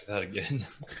going back to that again.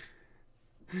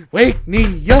 Wake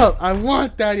me up! I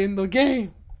want that in the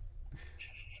game.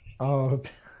 Oh.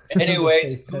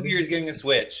 Anyways, who here is getting a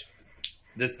Switch?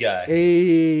 This guy.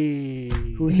 Hey.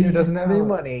 Who here doesn't have any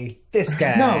money? This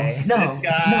guy. No, This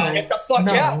guy. Get the fuck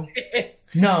No. out!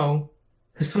 no.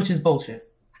 The Switch is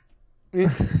bullshit.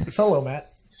 Hello,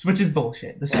 Matt. Switch is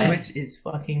bullshit. The Switch is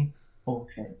fucking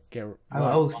bullshit. Get,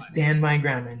 I will stand my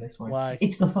ground on this one. Why?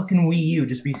 It's the fucking Wii U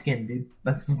just reskinned, dude.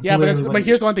 That's Yeah, literally what but it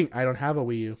here's is. one thing. I don't have a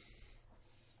Wii U.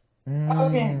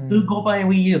 Okay, dude, go buy a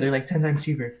Wii U. They're like 10 times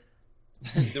cheaper.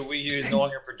 The Wii U is no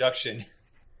longer in production.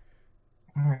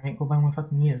 Alright, go buy one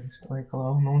fucking U. It's like,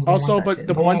 hello, no one's gonna Also, want that but shit.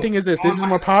 the No one one- thing is this: this is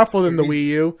more powerful than the Wii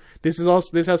U. This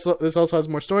also has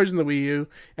more storage than the Wii U,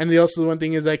 and the one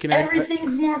thing is I can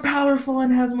Everything's more powerful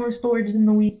and has more storage than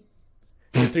the Wii.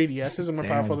 the 3DS is more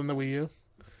Damn. powerful than the Wii U.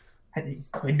 It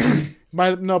could be.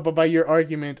 But by your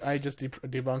argument, I just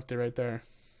debunked it right there.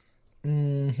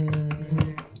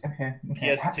 Mm-hmm. Okay.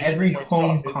 PS2 Every more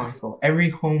home strong. console. Every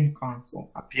home console.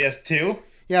 PS2?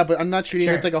 Yeah, but I'm not treating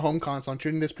Sure. this like a home console. I'm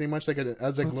treating this pretty much like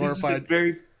as a glorified.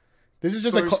 Very This is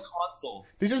just a. first console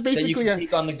This is that you basically can a.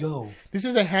 take on the go. This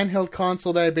is a handheld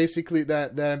console that I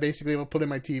basically will put in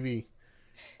my TV.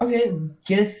 Okay,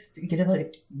 get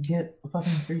a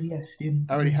fucking 3DS, dude.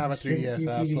 I already have a Straight to 3DS, your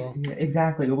TV. asshole. Yeah,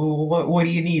 exactly. What do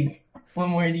you need? What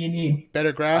more do you need? Better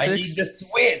I need graphics. the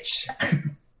Switch.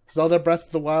 Zelda Breath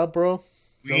of the Wild, bro.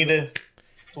 We need to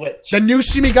Switch. The new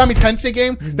Shimigami Tensei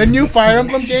game, the new Fire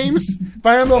Emblem games,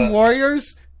 Fire Emblem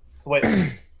Warriors. Switch.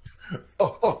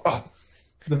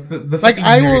 Like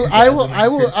I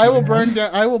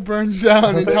will burn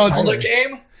down intelligence.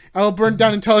 I will burn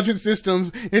down intelligent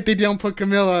systems if they don't put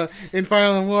Camilla in Fire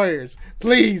Emblem Warriors.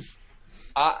 Please.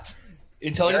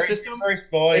 Intelligent system.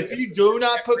 If If you do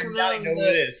not put Camilla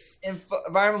in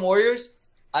Fire Emblem Warriors,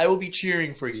 I will be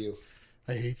cheering for you.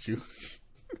 I hate you.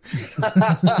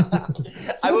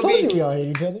 I will We be all hate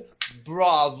each other.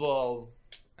 bravo.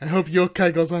 I hope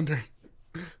Yokai goes under.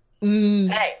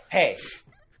 Hey,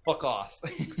 fuck off.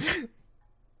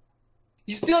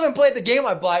 You still haven't played the game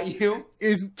I bought you.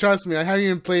 Trust me, I haven't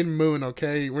even played Moon.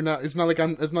 Okay, It's not like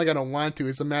I don't want to.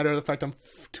 It's a matter of the fact I'm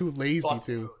too lazy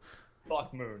to.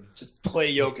 Fuck Moon. Just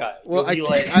play Yokai. Well,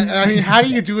 I mean, how do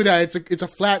you do that? It's a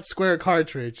flat square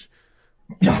cartridge.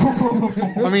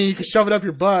 I mean, you can shove it up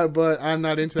your butt, but I'm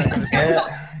not into that kind of stuff.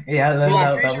 Yeah, Well,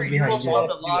 I'm that pretty would sure be you how you do shoved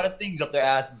it. a lot of things up their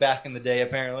ass back in the day,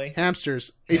 apparently.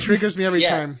 Hamsters. It triggers me every Yeah.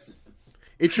 time.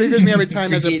 It triggers me every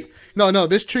time as a no.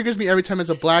 This triggers me every time as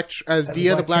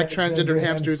Dia, the black transgender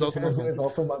hamster, is also Muslim. Is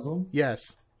also Muslim.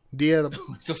 Yes, Dia. What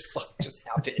the fuck just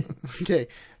happened? Okay,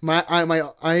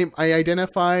 I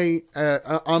identify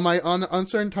on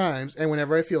uncertain times and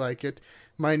whenever I feel like it.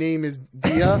 My name is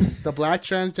Dia, the black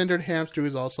transgendered hamster who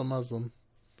is also Muslim.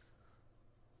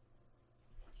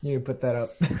 You put that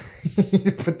up.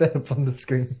 You put that up on the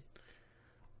screen.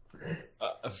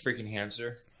 A freaking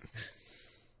hamster.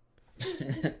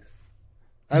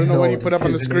 I don't know what you No, put up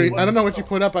on the just screen. kidding. I don't know what you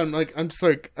put up. I'm just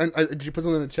like, did you put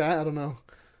something in the chat? I don't know.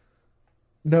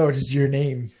 No, just your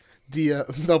name. Dia,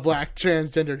 the black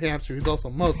transgendered hamster who's also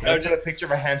Muslim. I just a picture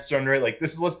of a hamster under it. Like,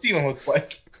 this is what Steven looks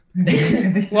like.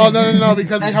 Well, no,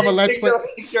 because you have a let's play.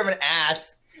 Picture of an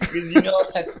ass. Because you know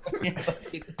that's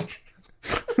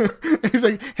He's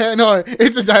like, hey, no,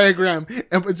 it's a diagram.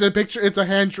 It's a picture. It's a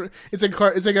hand. It's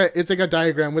like a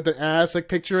diagram with an ass like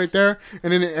picture right there,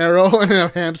 and then an arrow and a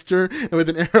hamster, and with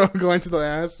an arrow going to the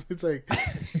ass. It's like,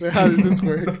 how does this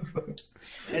work?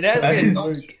 And that's That been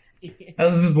is- How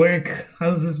does this work?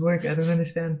 How does this work? I don't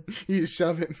understand. You just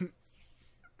shove it.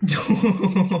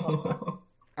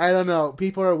 I don't know.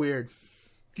 People are weird.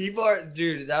 people are,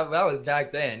 dude. That was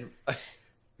back then.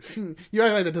 You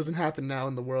act like that doesn't happen now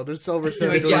in the world. There's over Dude,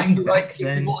 70 yeah, billion. like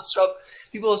Then-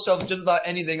 people will shove just about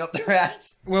anything up their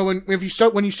ass. Well, when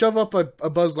you shove up a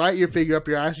Buzz Lightyear figure up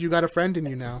your ass, you got a friend in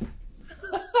you now.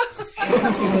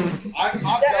 I'm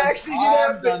actually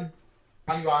I'm did done.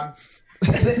 I'm gone.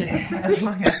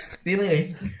 See you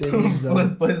later.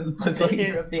 Buzz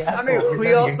Lightyear up the I asshole. mean, We're we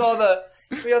done all here. saw the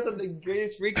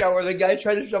greatest freak out where the guy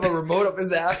tried to shove a remote up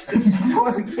his ass.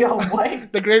 Yo,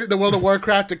 what? The World of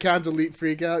Warcraft account delete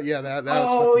freak out. Yeah, that was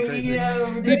Oh fucking crazy.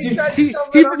 yeah. He tried to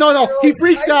shove it up No, his he girl's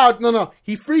freaks ass. out. No,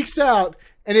 he freaks out.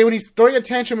 And then when he's throwing a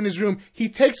tantrum in his room, he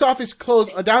takes off his clothes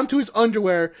down to his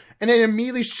underwear, and then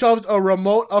immediately shoves a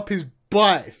remote up his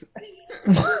butt.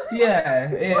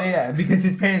 Yeah, because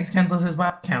his parents canceled his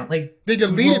WoW account. Like They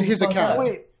deleted his account.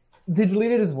 Wait, they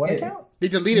deleted his what Yeah. account? They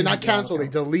deleted, not canceled. They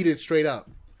deleted straight up.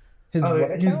 His Oh,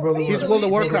 what his account? World of His Warcraft. World of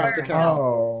Warcraft account.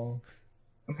 Oh.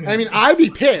 I mean, I'd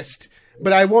be pissed,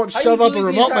 but I won't How you shove up a delete the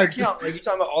remote. entire account? Like you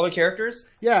talking about all the characters?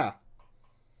 Yeah,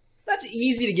 That's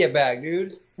easy to get back,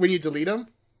 dude. when you delete them.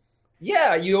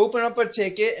 Yeah, you open up a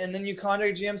ticket and then you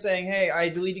contact GM saying, "Hey, I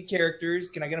deleted characters.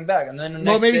 Can I get them back?" And then the next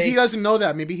Well, maybe day, he doesn't know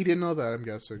that. Maybe he didn't know that. I'm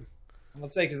guessing.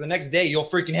 let's say, because the next day you'll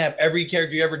freaking have every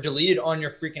character you ever deleted on your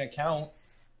freaking account.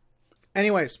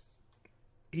 Anyways,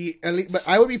 but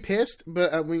I would be pissed.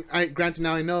 But granted,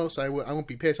 now I know, so I won't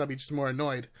be pissed. I'll be just more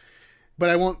annoyed.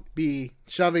 But I won't be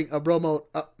shoving a remote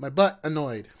up my butt.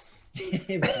 Annoyed.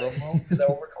 Promo? Is that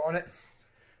what we're calling it?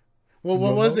 Well,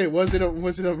 what was it? Was it a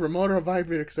remote or a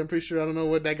vibrator? Because I'm pretty sure I don't know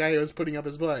what that guy was putting up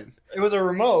his butt. It was a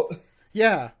remote.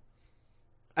 Yeah,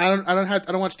 I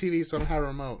don't watch TV, so I don't have a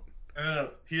remote.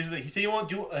 Here's the thing. He said you won't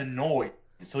do annoyed,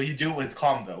 so you do it when it's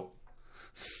calm though.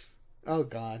 Oh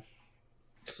God.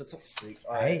 That's a freak.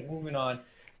 All right, moving on.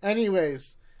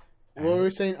 Anyways, what were we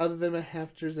saying other than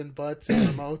hamsters and butts and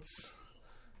remotes?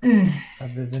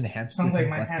 Other than hamsters Sounds like and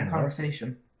my butts kind of and what?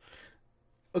 conversation.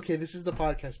 Okay, this is the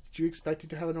podcast. Did you expect it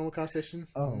to have a normal conversation?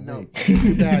 Oh, no. wait.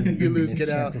 Too bad. You lose. Missed Get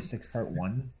out. Chapter 6, Part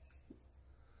 1.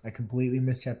 I completely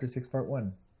missed Chapter 6, Part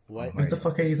 1. What? What the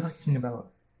fuck are you talking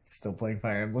about? Still playing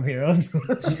Fire Emblem Heroes.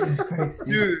 Jesus Christ,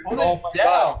 Dude, Put oh it my down.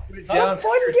 god. Put it down.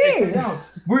 What game? No,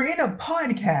 we're in a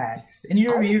podcast, and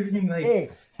you're using like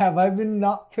Hey, have I been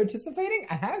not participating?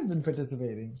 I have been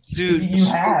participating. Dude, you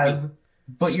have,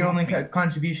 but your only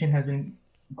contribution has been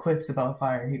quips about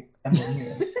Fire Emblem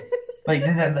Heroes. Like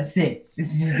that's it.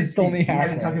 This is just It's only you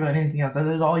haven't halfway. talked about anything else.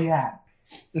 That's all you have.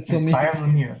 It's only Fire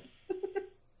Emblem Heroes.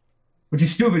 Which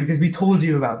is stupid because we told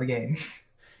you about the game.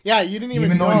 Yeah, you didn't even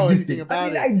Even though know it existed. anything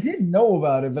about I did know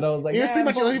about it, but I was like, it. It was pretty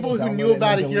much the only people who knew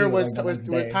about it here was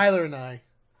Tyler and I.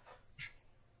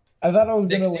 I thought I was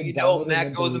Next gonna thing like you know, download it Matt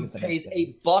and goes delete and it the pays next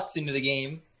day. $8 into the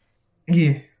game.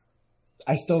 Yeah.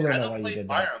 I still I don't know don't why you play did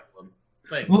Fire that. Emblem.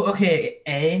 Like, Well, okay,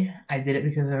 I did it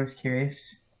because I was curious.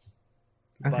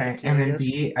 Okay, and then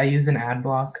B, I used an ad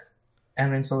block,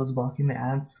 and then so I was blocking the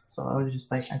ads, so I was just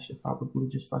like, I should probably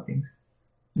just fucking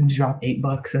drop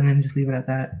 $8 and then just leave it at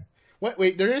that.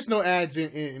 Wait, there is no ads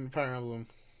in Fire Emblem.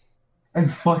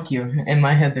 And fuck you. In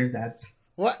my head, there's ads.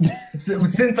 What?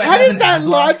 Since I How have does an that ad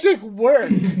block- logic work?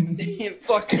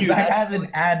 Fuck Because you. I have an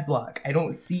ad block. I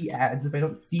don't see ads. If I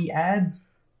don't see ads,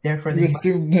 therefore You they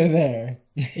assume they're there.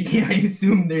 yeah, I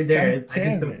assume they're there. I just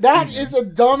Damn don't it. That see them. is the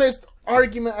dumbest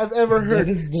argument I've ever heard. That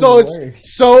is the So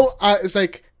worst. it's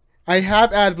like I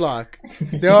have ad block.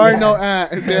 There are no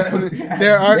ads.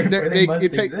 There are Therefore they must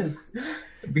it take exist.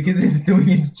 Because it's doing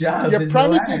its job. your There's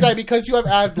premise no is that ads. because you have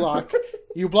ad block,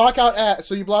 you block out ads.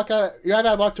 So you have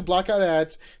ad block to block out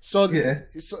ads. So Yeah.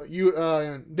 so you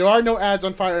there are no ads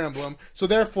on Fire Emblem. So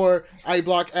therefore I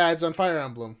block ads on Fire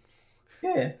Emblem.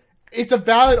 Yeah. It's a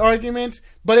valid argument,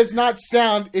 but it's not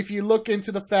sound if you look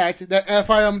into the fact that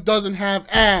Fire Emblem doesn't have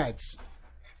ads.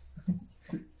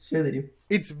 Sure they do.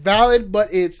 It's valid,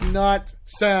 but it's not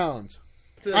sound.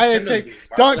 it's a I am Nintendo take. game.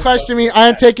 Don't question me. I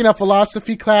am taking a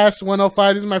philosophy class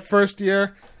 105. This is my first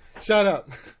year. Shut up.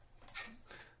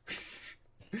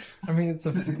 I mean, it's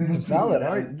a valid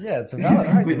argument. Yeah, it's a It's valid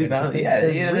completely argument. valid. Yeah,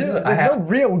 There's, yeah, real, I there's have- no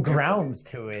real grounds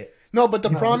to it. No, but the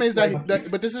No, problem is it's that,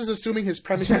 but this is assuming his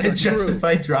premises trying to are true.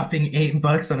 justify dropping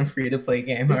 $8 on a free-to-play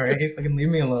game. This Alright, is- fucking leave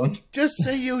me alone. Just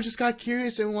say you just got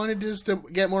curious and wanted just to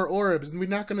get more orbs, and we're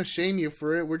not gonna shame you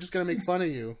for it. We're just gonna make fun of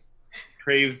you.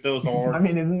 Craves those orbs. I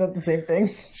mean, isn't that the same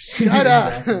thing? Shut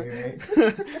up.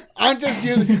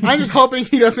 Exactly right. I'm just hoping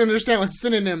he doesn't understand what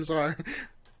synonyms are.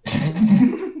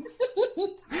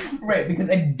 Right, because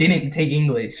I didn't take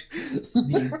English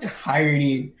the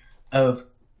entirety of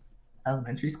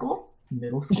elementary school,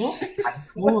 middle school, high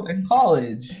school, and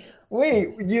college. Wait,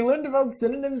 you learned about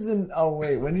synonyms in... Oh,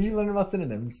 wait, when did you learn about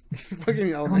synonyms?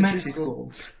 Fucking elementary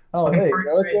school. Oh, Fucking wait, first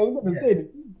that's what I was grade. going to say.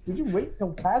 Did you wait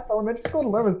till past elementary school to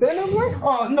learn what synonyms were?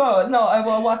 Oh, no,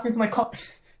 I walked into my college.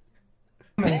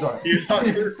 You thought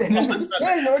you were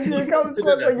Yeah, you know, you come to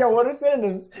like, yo, what are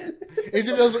synonyms? Is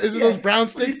it those brown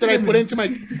sticks that I put into my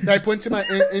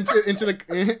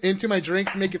into my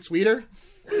drinks to make it sweeter?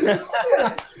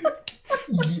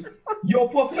 Yo,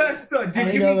 professor, did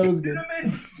I you know eat that was good.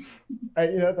 cinnamon?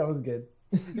 You know, that was good.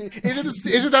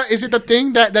 Is it the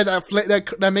thing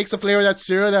that makes a flavor of that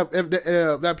cereal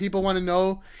that people want to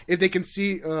know if they can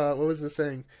see what was the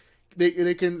saying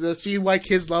they can see why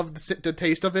kids love the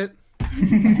taste of it.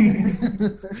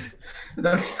 Is that what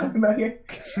you're talking about here?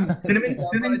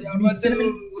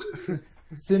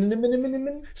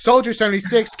 Cinnamon. Soldier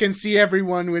 76 can see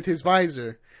everyone with his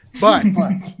visor, but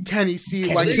can he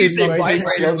see why kids love the taste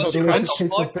of Cinnamon Toast Crunch?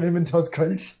 Taste of Cinnamon Toast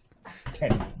Crunch.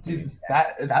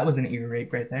 That was an ear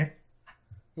rape right there.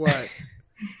 What?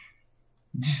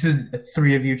 Just the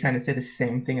three of you trying to say the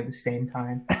same thing at the same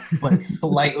time, but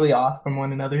slightly off from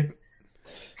one another.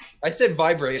 I said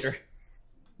vibrator.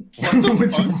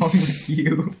 What's wrong with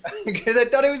you? Because I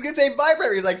thought he was going to say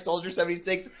vibrator. He's like, Soldier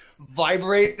 76,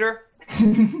 vibrator.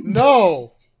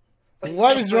 No.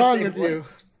 What is wrong with you?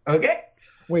 Okay.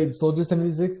 Wait, Soldier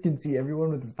 76 can see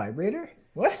everyone with his vibrator?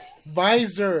 What?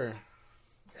 Visor.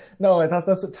 No, I thought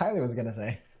that's what Tyler was gonna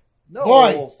say. No,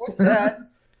 Boy. fuck that.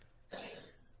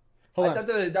 Hold I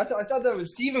on. thought that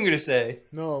was Steven going to say.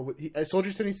 No,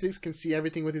 Soldier 76 can see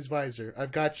everything with his visor.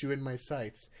 I've got you in my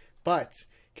sights. But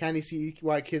can he see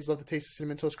why kids love the taste of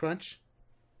Cinnamon Toast Crunch?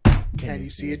 Can you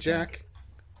see it, Jack?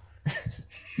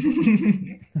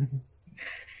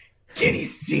 Can you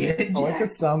see it? I like the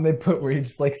sound they put where he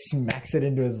just like smacks it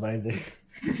into his visor.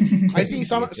 I seen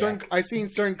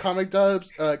certain comic dubs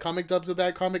of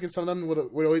that comic, and some of them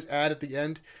would always add at the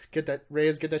end, get that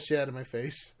shit out of my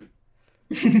face.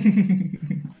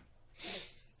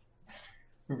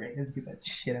 Reyes, get that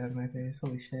shit out of my face.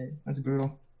 Holy shit. That's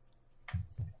brutal.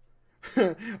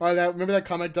 Remember that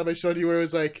comic dub I showed you where it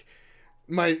was like,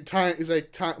 my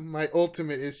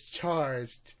ultimate is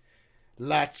charged.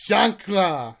 La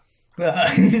chancla.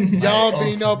 Y'all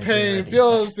be no paying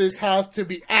bills this house to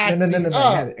be acting No,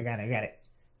 up. I got it.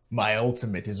 My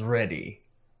ultimate is ready.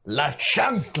 La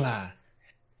chancla.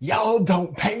 Y'all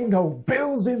don't pay no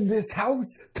bills in this house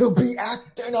to be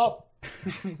acting up.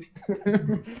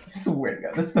 Swear to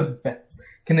God, that's the best.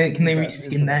 Can they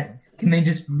reskin that? Can they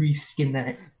just reskin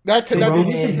that That's They that's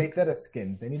need to make that a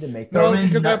skin. They need to make that. no, Roman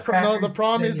because Nutcracker the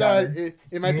problem is that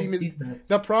it might be Nuts.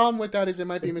 the problem with that is it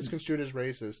might be misconstrued as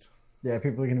racist. Yeah,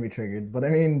 people are gonna be triggered. But I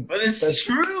mean, But it's that's-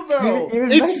 true though.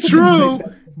 It's true,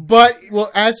 but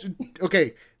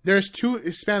there's 2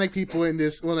 Hispanic people in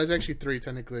this. Well, there's actually 3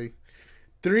 technically.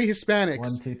 3 Hispanics.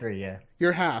 1, 2, 3. Yeah.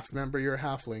 You're half. Remember, you're a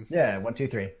halfling. Yeah. 1, 2,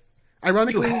 3.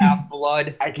 Ironically, half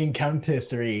blood. I can count to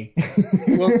 3.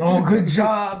 well, Oh, good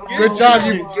job. good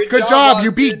job, you. Good job,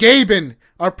 you beat Gaben.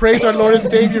 Our praise, our Lord and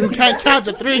Savior, who can't count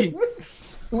to 3.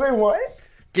 Wait, what?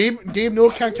 Gabe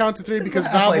Newell can't count to 3 because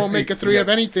Valve won't make a 3 of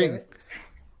anything.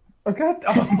 Okay.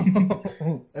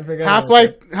 Oh, I forgot.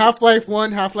 Half-Life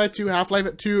 1, Half-Life 2,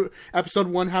 Half-Life 2, Episode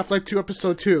 1, Half-Life 2,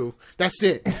 Episode 2. That's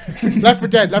it. Left 4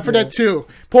 Dead 2,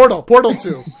 Portal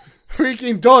 2,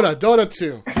 freaking Dota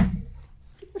 2.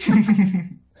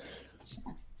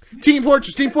 Team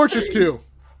Fortress 2.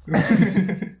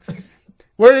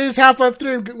 Where is Half-Life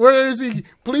 3? Where is he?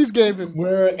 Please, Gaben.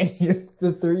 Where are any of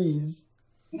the 3s?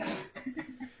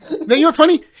 Now, you know what's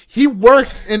funny? He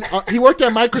worked at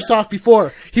Microsoft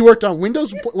before. He worked on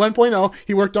Windows 1.0.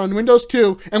 He worked on Windows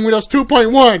 2 and Windows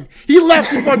 2.1. He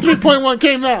left before 3.1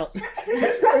 came out. Are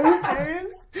you serious?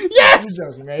 Yes.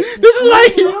 You're joking, right? This is why.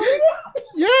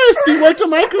 Yes, he worked at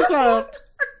Microsoft.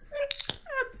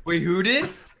 Wait, who did?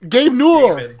 Gabe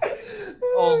Newell.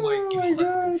 Oh my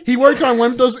god. He worked on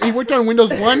Windows 1,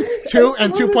 2,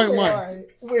 and 2.1.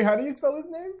 Wait, how do you spell his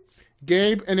name?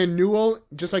 Gabe and then Newell,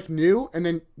 just like new, and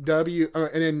then and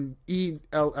then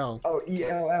ELL. Oh,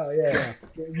 ELL, yeah.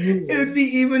 It would be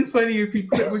even funnier if he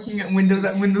quit working at Windows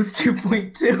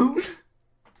 2.2.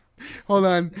 Hold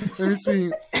on, let me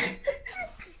see.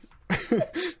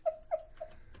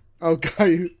 Oh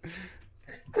god.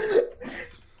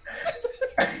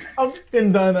 I'm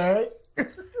fucking done, alright?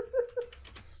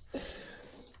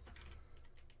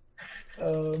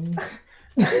 Oh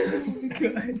my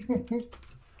god.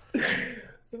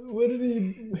 What did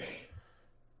he...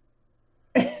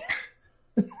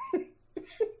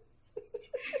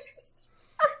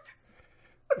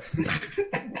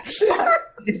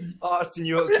 Austin,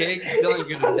 you okay? You feel like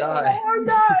you're gonna die. Oh my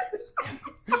god!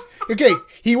 Okay,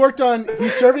 he's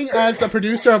serving as the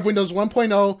producer of Windows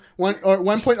 1.0,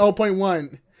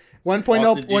 1.0.1,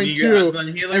 1.0.2,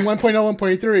 and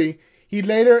 1.0.3. He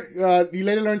later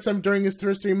learned some during his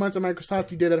first 3 months at Microsoft.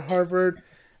 He did at Harvard,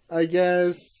 I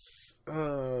guess.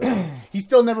 He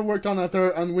still never worked on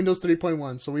Windows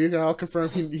 3.1, so we can all confirm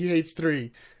he hates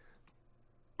 3.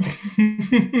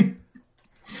 Wait,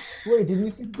 did you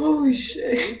see... Holy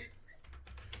shit.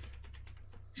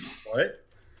 What?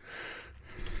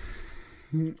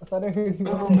 I thought I heard he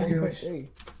was Oh on my gosh. 1.3.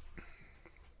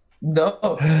 No.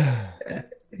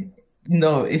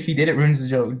 No, if he did, it ruins the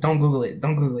joke. Don't Google it.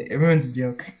 Don't Google it. It ruins the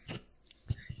joke.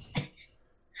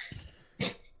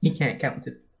 He can't count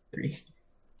to 3.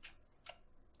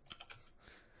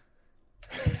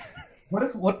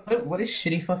 What is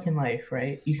shitty fucking life,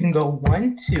 right? You can go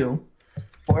 1, 2,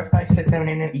 4, 5, 6, 7,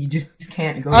 8, 9. You just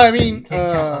can't go. I to 3. mean, You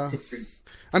can't count up to 3.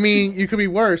 I mean, you could be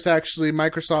worse actually.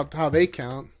 Microsoft, how they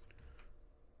count.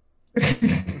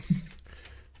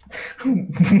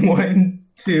 1,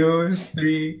 2,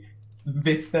 3.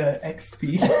 Vista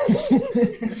XP.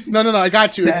 No, I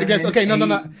got you. I guess 7, okay. No.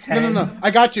 10.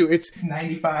 I got you. It's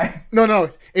 95. no.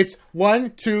 It's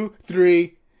 1, 2,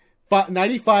 3,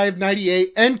 95,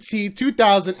 98, MT,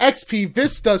 2000, XP,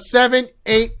 Vista, 7,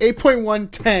 8,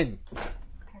 8.1, 10.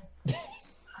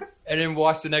 And then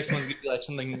watch the next one's gonna be like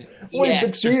something Wait,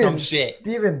 X but or some Steven, shit.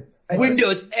 Steven,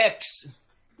 Windows X.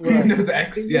 Windows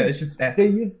X. Yeah, it's just X. They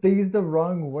used the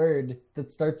wrong word that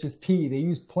starts with P. They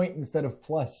used point instead of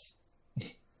plus.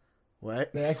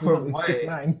 What? They accidentally what? skipped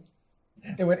 9.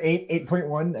 It went 8,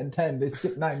 8.1, and 10. They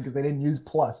skipped 9 because they didn't use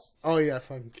plus. Oh yeah,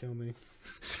 fucking kill me.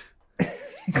 8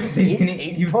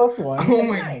 plus 1. Oh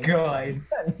my god.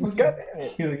 God damn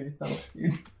it. Kill yourself,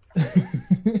 dude.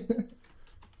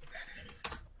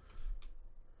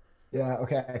 Yeah,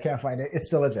 okay, I can't find it. It's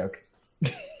still a joke.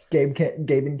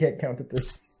 Gaben can't count at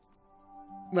this.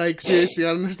 Like seriously, I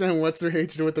don't understand what's their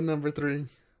hatred with the number 3.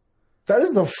 That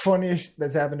is the funniest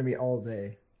that's happened to me all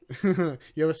day. You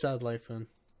have a sad life, then.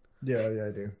 Yeah,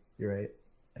 I do. You're right.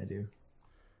 I do.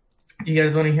 You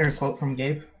guys want to hear a quote from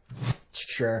Gabe?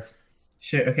 Sure.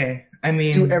 Sure, okay. I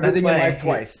mean, Do everything in that's why life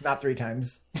twice, not 3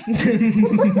 times.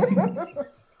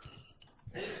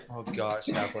 Oh gosh,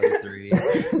 Half-Life 3.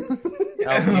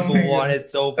 How people want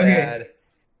it so bad.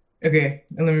 Okay,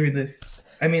 let me read this.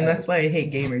 I mean, that's why I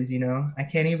hate gamers, you know? I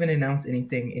can't even announce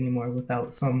anything anymore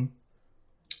without some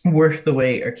worth the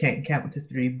wait or can't count to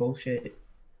 3 bullshit.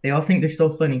 They all think they're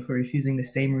so funny for refusing the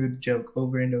same rude joke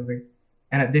over and over.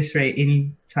 And at this rate,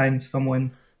 any time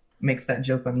someone makes that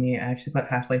joke on me, I actually put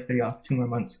Half-Life 3 off 2 more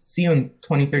months. See you in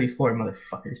 2034,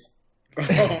 motherfuckers.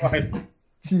 Oh my.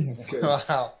 Jesus Christ.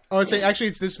 Wow. I was saying, actually,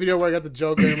 it's this video where I got the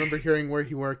joke. I remember hearing where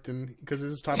he worked, and because this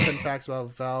is top 10 facts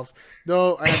about Valve.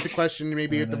 Though I had to question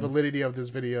maybe the validity of this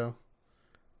video.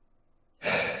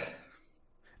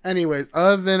 Anyways,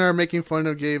 other than our making fun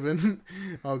of Gavin,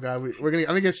 oh god, we're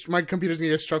gonna. My computer's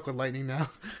gonna get struck with lightning now.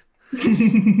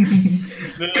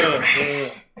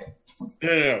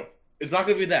 No. It's not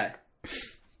gonna be that.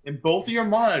 In both of your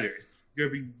monitors,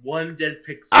 there'll be one dead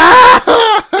pixel.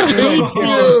 Ah! I hate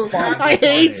you. I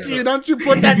hate you. Don't you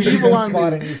put that evil on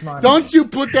me. Don't you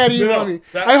put that evil on me.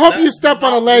 I hope you step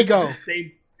on a Lego.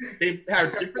 They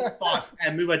have different spots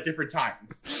and move at different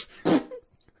times.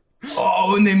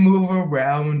 Oh, and they move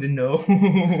around,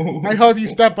 no. I hope you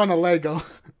step on a Lego.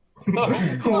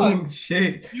 Oh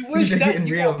shit! You wish These are that getting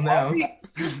you real were now. me,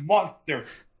 you monster.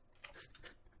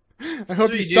 I hope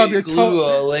you You stub your glue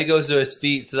toe. Legos to his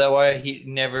feet, so that way he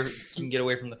never can get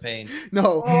away from the pain.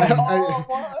 No,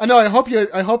 I know. I hope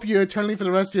you eternally for the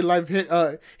rest of your life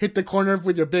hit the corner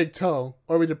with your big toe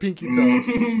or with your pinky toe.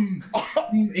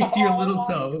 It's your little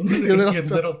toe. Your little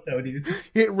It's toe. your little toe, dude.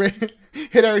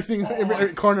 Hit everything,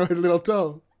 every corner with a little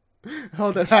toe. I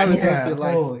hope that happens the rest of your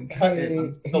life. Holy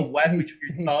shit. The web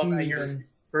between your thumb and your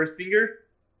first finger.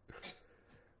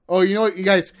 Oh, you know what, you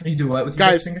guys, You do what with your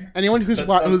guys, finger? anyone who's The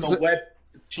web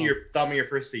between your thumb and your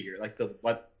first finger, like the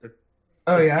what?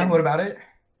 Oh yeah, what about it?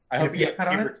 I hope you Yeah, have cut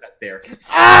on paper it? cut there.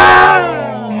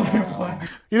 Ah!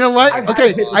 You know what? I've Okay,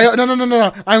 had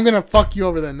no. I'm gonna fuck you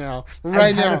over then now.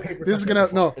 Right had a now, paper this is cut gonna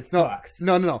before. It sucks.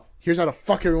 no. Here's how to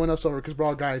fuck everyone else over because we're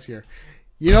all guys here.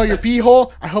 You know your pee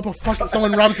hole? I hope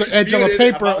someone rubs the edge of a Muted,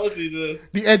 I'm not paper, listening to this.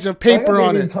 the edge of paper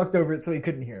on it. Tucked over it so he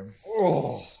couldn't hear him.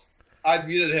 Oh, I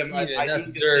muted him. Muted, I that's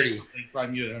didn't get dirty. anything, so I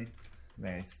muted him.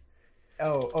 Nice.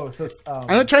 So I'm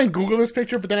gonna try and Google this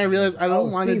picture, but then I realized I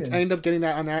don't want to Steven. end up getting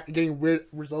getting weird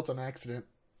results on accident.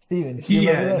 Steven,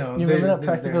 Yeah, you remember that they're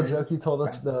practical very- joke you told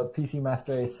us the PC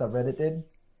Master Race subreddit did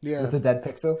Yeah. with the dead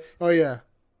pixel? Oh yeah.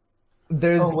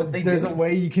 There's what they there's do? a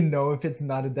way you can know if it's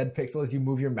not a dead pixel is you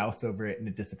move your mouse over it and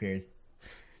it disappears.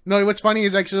 No, what's funny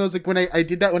is actually, I was like, when I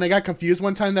did that, when I got confused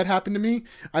one time that happened to me,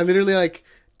 I literally, like,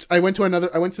 I went to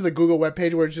the Google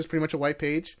webpage where it's just pretty much a white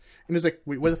page, and it was like,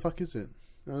 wait, where the fuck is it?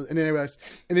 And then I realized,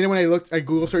 and then when I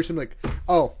Google searched, I'm like,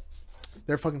 oh,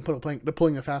 they're fucking they're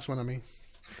pulling a fast one on me.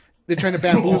 They're trying to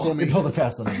bamboozle me. You pulled a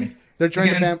fast one on me. They're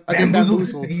trying to I've been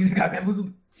bamboozled. You got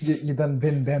bamboozled. You done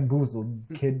been bamboozled,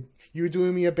 kid. You're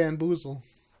doing me a bamboozle.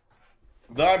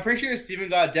 Though I'm pretty sure if Steven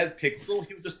got a dead pixel,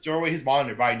 he would just throw away his monitor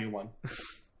and buy a new one.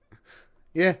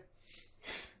 Yeah.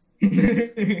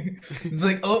 It's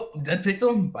like, oh, dead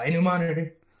pixel, buy a new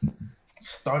monitor.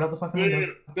 Start out the fucking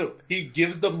window. No. He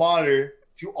gives the monitor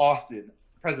to Austin,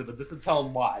 president, but doesn't tell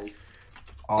him why.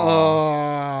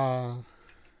 Oh.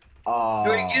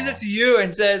 No, he gives it to you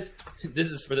and says, "This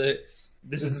is for the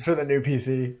This is for the new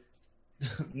PC.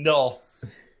 no."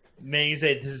 Man, you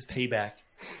say this is payback,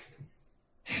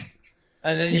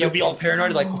 and then you'll be all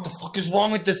paranoid, like, "What the fuck is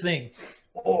wrong with this thing?"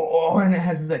 Oh, and it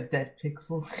has the dead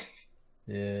pixel.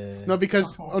 Yeah. No,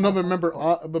 because but remember,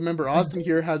 Austin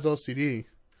here has OCD.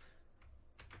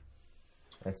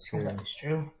 That's true. That's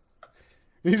true.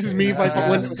 This is me if I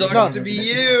Sucks no. to be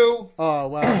you. Oh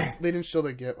wow, they didn't show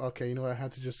the GIF. Okay, you know what? I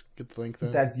had to just get the link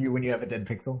then. That's you when you have a dead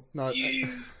pixel. No, yeah,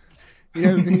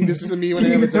 this is me when I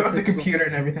have a You have the pixel. computer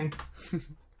and everything.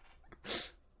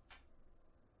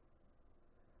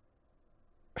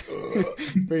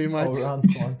 Pretty much. Oh, Ron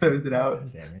Swanson. Throws it out.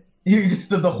 God damn it. You just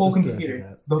the whole Just throws computer. it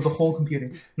out. The whole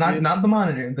computer. Not the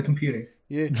monitor, the computer.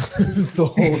 Yeah. The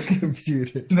whole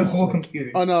computer. The whole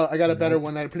computer. Oh no, I got a better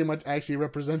one that pretty much actually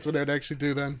represents what I'd actually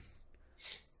do then.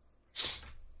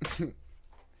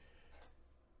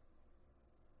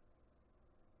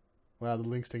 Wow, the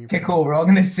link's taking. Okay, cool. We're all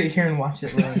gonna sit here and watch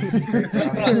it.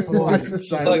 Watch in Fuck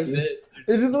silence. this.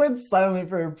 It just went silent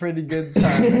for a pretty good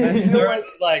time. Everyone's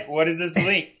like, "What is this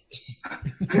link?"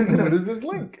 What is this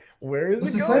link? Where is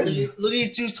it going? Look at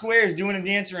these two squares doing a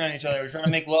dance around each other. We're trying to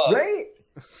make love. Right?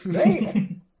 Right?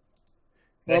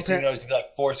 Next thing you know, it's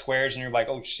like 4 squares, and you're like,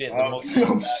 "Oh shit!" the Oh, most-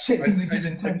 Oh shit, this is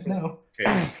getting intense now.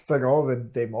 Okay. It's like, oh,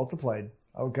 they multiplied.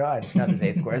 Oh god. Now there's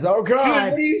 8 squares. Oh Dude, what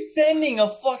god! are you sending? A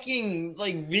fucking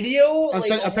like video?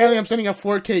 Apparently, I'm sending a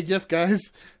 4K GIF,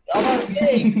 guys. I'm not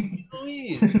saying.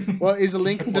 Please. Well, does the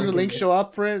link show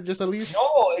up for it? Just at least.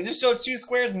 No, it just shows 2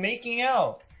 squares making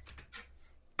out.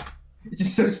 It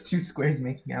just shows 2 squares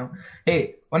making out.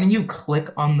 Hey, why don't you click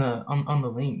on the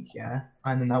link, yeah?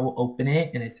 And then that will open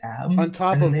it in a tab. On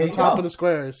top and of then there on you top go. of the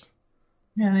squares.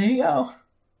 Yeah, there you go.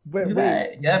 Wait, Look at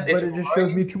wait. that. Yep, But it's it just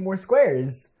shows me 2 more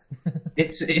squares.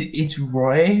 It's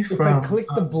Roy If from. I click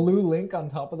the blue link on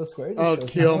top of the squares, it Oh, shows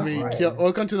kill my me. slides.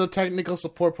 Welcome to the technical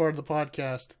support part of the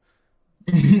podcast.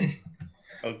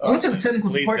 Welcome to the technical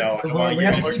Please support. no. I don't Well, want we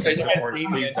to have get to more keep it. technical support.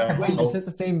 Please don't. Wait, you hit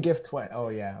the same GIF twice. Oh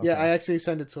yeah. Okay. Yeah, I actually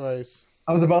sent it twice.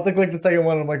 I was about to click the second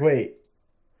one. I'm like, wait,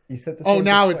 you said the same. Oh,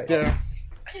 now GIF it's twice. there.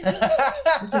 Please,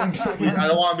 I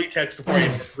don't want to be tech support.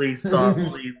 Please stop.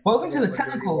 Please. Welcome to the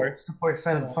technical support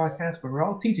side of the podcast, where we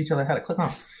all teach each other how to click on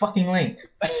a fucking link.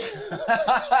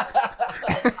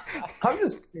 I'm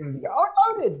just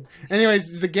outvoted. Anyways,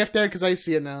 is the gift there? Because I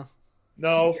see it now.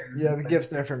 No. Yeah, the GIF's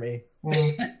there for me.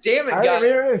 Damn it, I guys.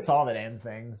 really saw the damn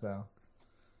thing, so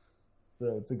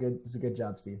it's a good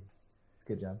job, Steve.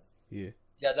 Good job. Yeah.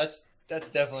 Yeah, that's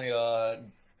definitely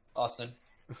Austin.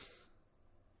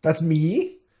 That's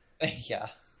me. Yeah.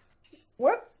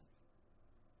 What?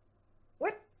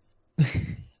 What?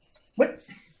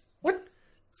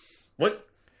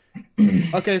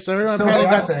 Okay, so everyone So apparently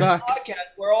got Beyonce. stuck. Podcast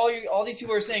where all these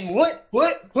people are saying what?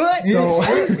 So,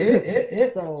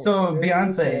 So, so very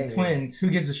Beyonce, good. twins, who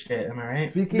gives a shit, am I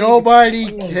right?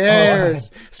 Nobody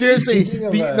cares. Seriously,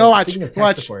 watch. No, watch.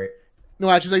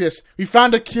 It's like this. We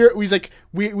found a cure. We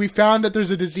found that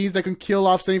there's a disease that can kill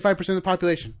off 75% of the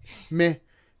population. Meh.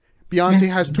 Beyonce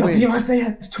has twins. Beyonce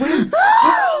has twins.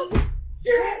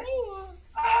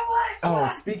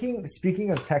 Oh,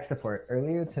 speaking of tech support,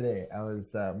 earlier today I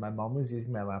was my mom was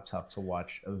using my laptop to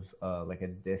watch of like a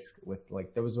disc with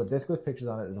there was a disc with pictures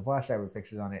on it, there's a flash drive with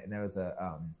pictures on it, and there was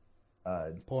a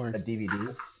Porn.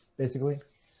 DVD basically,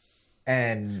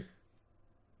 and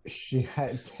she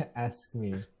had to ask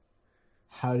me,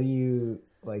 how do you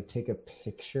like take a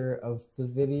picture of the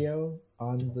video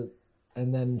on the,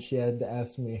 and then she had to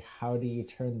ask me, how do you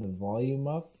turn the volume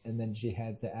up, and then she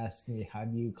had to ask me, how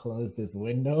do you close this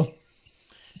window?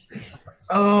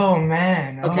 Oh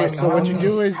man. Okay, so what you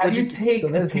do is how do you take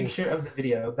a picture of the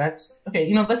video? That's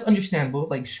okay. That's understandable.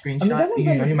 Like screenshot.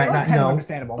 You might not know.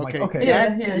 Understandable. I'm Okay. like, okay.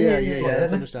 Yeah,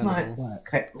 that's understandable. Not,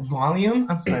 okay. Volume.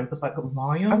 I'm sorry. What the fuck?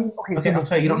 Volume. I mean, okay, Okay, I'm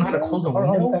sorry. You don't know how to close a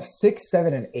window. F6,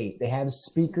 7, and 8. They have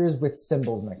speakers with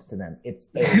symbols next to them. It's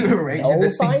a Right, no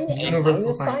that's the sign, a universal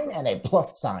minus sign. sign, and a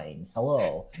plus sign.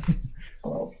 Hello.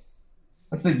 Hello.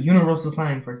 That's the universal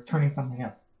sign for turning something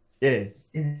up. Yeah.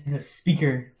 Is a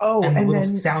speaker Oh, and the and little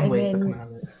then sound waves that come out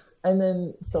of it. And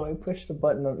then, so I pushed a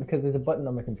button on, because there's a button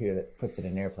on my computer that puts it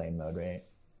in airplane mode, right?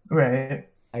 Right.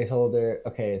 I told her,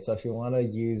 okay, so if you want to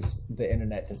use the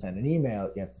internet to send an email,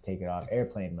 you have to take it off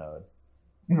airplane mode.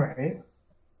 Right.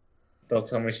 Don't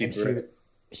tell me she And threw it.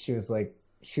 she was like,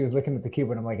 she was looking at the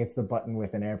keyboard. I'm like, it's the button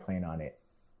with an airplane on it.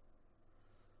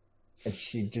 And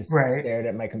she just stared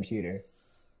at my computer.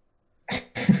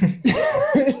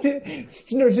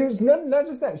 No, she was not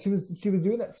just that. She was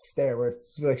doing that stare where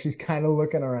it's like she's kind of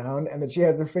looking around, and then she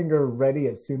has her finger ready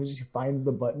as soon as she finds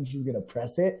the button, she's gonna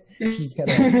press it. She's kind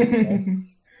of.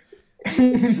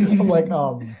 I'm like,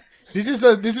 This is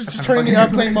just turning the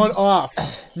airplane mode off,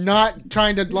 not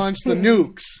trying to launch the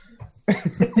nukes.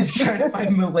 He's trying to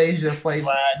find Malaysia plane.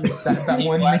 That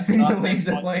one missing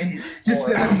Malaysia plane. Just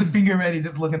sitting with the finger ready,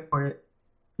 just looking for it.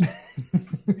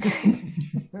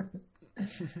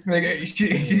 Like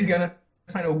she's gonna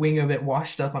find a wing of it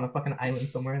washed up on a fucking island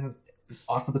somewhere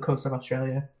off of the coast of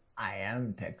Australia. I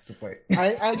am tech support.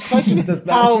 I question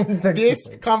how this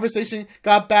conversation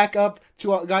got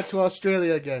to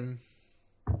Australia again.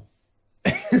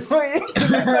 Wait,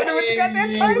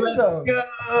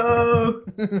 Go!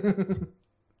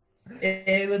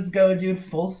 Hey, let's go, dude.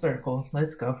 Full circle.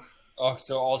 Let's go. Oh,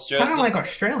 so Australia. Kind of like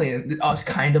Australia. It's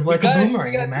kind of like a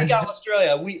boomerang. We gotta Imagine. take out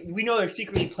Australia. We know they're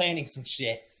secretly planning some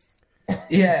shit.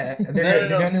 Yeah, they're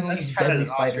No, gonna that's leave Canada deadly and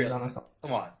spiders Australia. on us.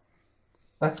 Come on.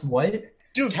 That's what?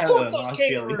 Dude, Canada fuck and those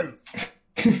Australia.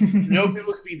 kangaroos. No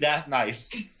people could be that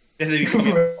nice. No,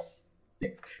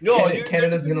 dude,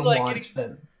 Canada's they're gonna like launch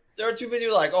them. They're too busy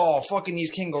like, oh, fucking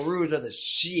these kangaroos are the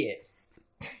shit.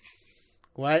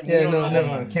 What? Yeah,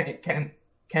 no.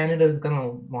 Canada's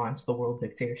gonna launch the world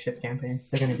dictatorship campaign.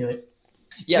 They're gonna do it.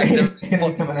 Yeah, they're It's gonna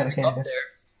be coming out of up Canada.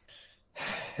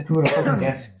 there. Who would have fucking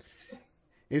guessed?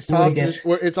 It's Who time. would've guessed?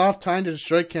 It's off time to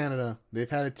destroy Canada. They've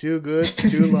had it too good, for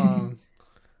too long.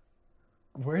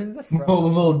 Where's the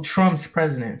Well, Trump's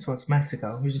president, so it's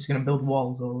Mexico. He's just gonna build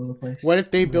walls all over the place. What if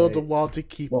they build a wall to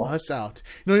keep Wall. us out?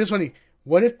 You know, it's funny.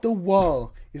 What if the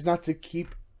wall is not to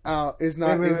keep out? Is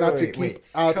not to keep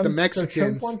out the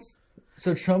Mexicans?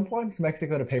 So Trump wants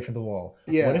Mexico to pay for the wall.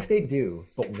 Yeah. What if they do?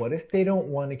 But what if they don't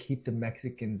want to keep the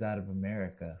Mexicans out of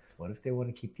America? What if they want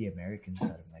to keep the Americans out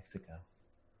of Mexico?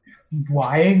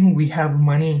 Why? We have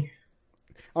money.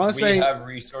 I want to We say have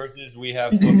resources. We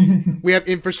have. we have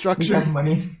We infrastructure. have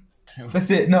money. That's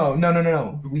it.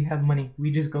 No. We have money.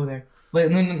 We just go there. Like,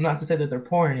 no, not to say that they're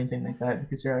poor or anything like that,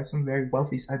 because there are some very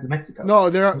wealthy sides of Mexico. No,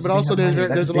 there are, Because but we also have money.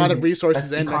 there's That's a lot of business. resources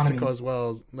That's in economy. Mexico as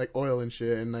well, like oil and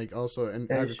shit, and like also and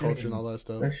That's agriculture true. and all that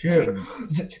stuff. That's true.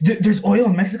 There's oil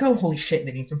in Mexico? Holy shit,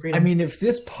 they need some freedom. I mean, if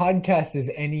this podcast is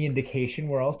any indication,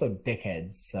 we're also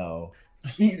dickheads, so...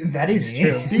 That is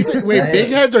true. Do you say, wait, big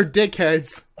heads or dick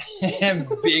heads?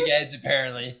 Big heads,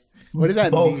 apparently. What does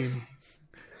that Both. mean?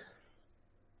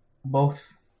 Both.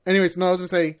 Anyways, no, I was gonna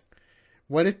say,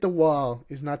 what if the wall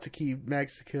is not to keep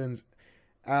Mexicans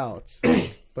out,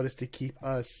 but it's to keep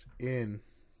us in?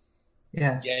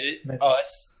 Yeah. Get it? That's-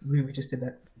 Us. We just did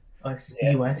that. Us.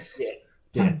 Yeah. US.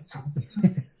 Yeah.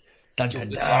 Fuck yeah,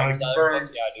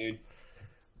 dude.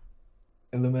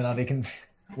 Illuminati can...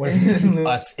 What if we keep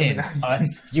us in?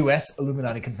 Us, US,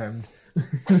 Illuminati confirmed.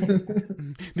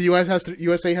 The US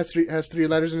USA has three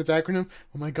letters in its acronym.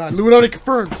 Oh my god, Illuminati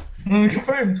confirmed.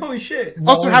 Confirmed. Holy shit.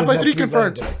 Also, Well, Half-Life that's 3 three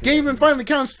confirmed. letters. Game finally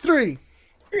counts 3.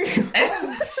 This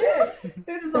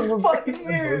is a fucking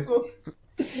miracle.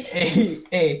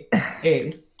 Hey.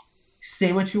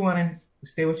 Say what you wanna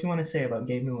say about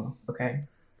Gabe Newell, okay?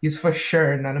 He's for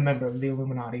sure not a member of the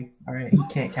Illuminati. Alright, he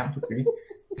can't count to 3.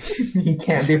 He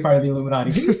can't be part of the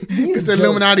Illuminati. Because the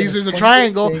Illuminati is a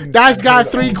triangle that's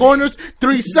got 3 corners,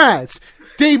 3 sides.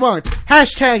 Debunked.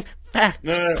 Hashtag facts.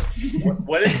 No.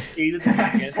 What if Aiden is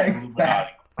against the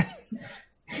Illuminati?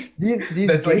 These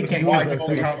That's why he these can't are watch the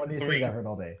only funniest three. things I've heard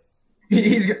all day.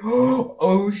 He's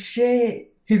oh shit.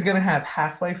 He's gonna have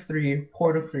Half-Life 3,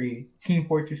 Portal 3, Team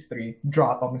Fortress 3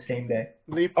 drop on the same day.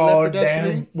 Left Oh 4 Dead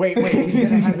damn! 3. Wait, he's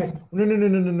gonna have it.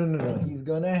 No. He's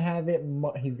gonna have it.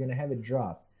 He's gonna have it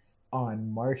drop on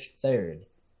March 3rd,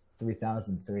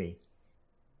 3003.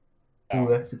 Ooh,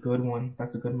 that's a good one. No,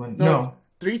 it's No.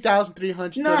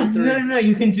 3,333. No.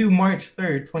 You can do March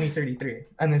 3rd, 2033.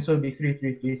 And then so it'd be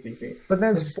 33333. But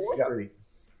then it's 4-3.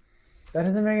 That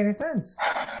doesn't make any sense.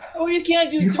 Oh, you can't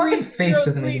do Your 3, fucking face 0,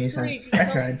 doesn't make 3, any 3, sense. 'cause I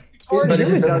it's tried. retarded. But it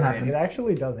just doesn't doesn't. happen. It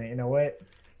actually doesn't. You know what?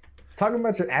 Talking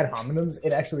about your ad hominems,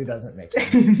 it actually doesn't make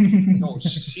sense. Oh,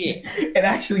 shit. It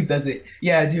actually does it.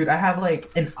 Yeah, dude, I have like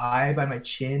an eye by my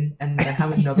chin, and then I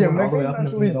have another Yeah, one all the way my up in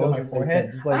the face middle of my actually doesn't forehead.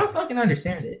 make sense. I Like- don't fucking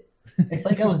understand it. It's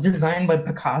like I was designed by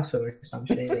Picasso or some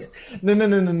shit. No.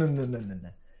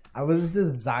 I was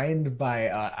designed by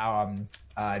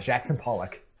Jackson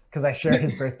Pollock because I share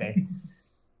his birthday.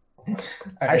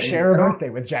 I share a birthday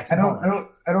with Jackson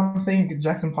Pollock. I don't think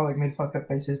Jackson Pollock made fucked up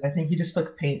faces. I think he just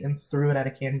took paint and threw it at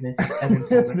a canvas and then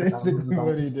That's sold it for thousands basically of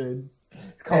what he dollars. did.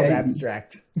 It's called Hey.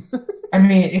 abstract. I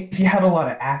mean, if you have a lot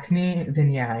of acne,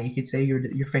 then yeah, you could say your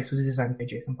face was designed by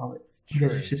Jason Pollock.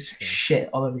 There's just True. shit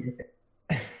all over your face.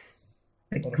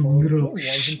 Like But hold on, literal 1 and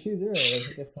shit. 2 0.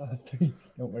 Let's get 3.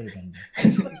 Don't worry about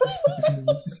it.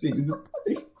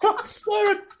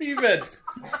 Slow it, Steven!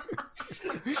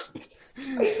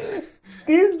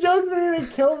 These jokes are gonna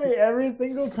kill me every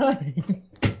single time.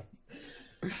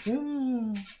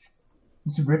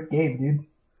 It's a rip game, dude.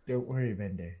 Don't worry,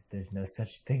 Bender. There's no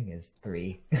such thing as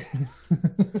 3.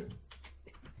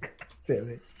 Damn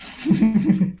it.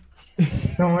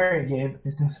 Don't worry, Gabe.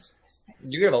 There's no such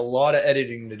thing. You have a lot of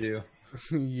editing to do.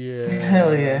 Yeah.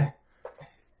 Hell yeah.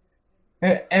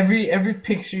 Every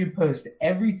picture you post,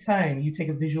 every time you take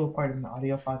a visual part of an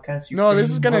audio podcast, you No, put this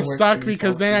in is gonna more work suck for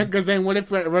because yourself. then what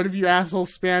if you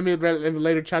assholes spam me in the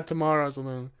later chat tomorrow or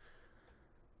something?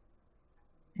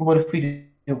 What if we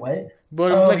do what?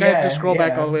 But if Oh, I have yeah, to scroll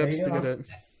back yeah, all the way up there just to you get go.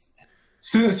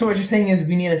 it. So what you're saying is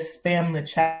we need to spam the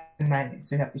chat tonight,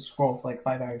 so you have to scroll for like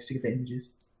 5 hours to get the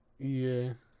images. Yeah.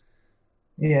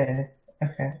 Yeah.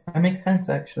 Okay. That makes sense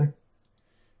actually.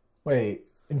 Wait,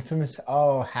 infamous.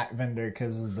 Oh, hat vendor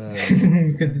because of the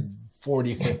Because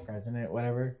 45th president,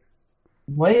 whatever.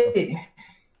 wait.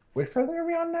 Which president are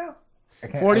we on now? I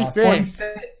can't-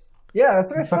 45th. Yeah, that's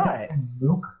what I thought. Fucking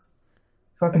Luke.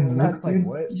 Fucking And Luke, that's like dude.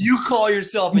 what? You call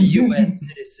yourself a U.S.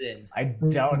 citizen. I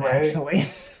don't Right. actually.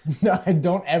 No, I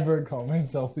don't ever call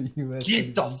myself a U.S.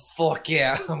 Get the fuck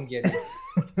out. I'm getting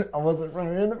I wasn't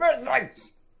running in the first place.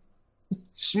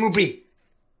 Smoopy.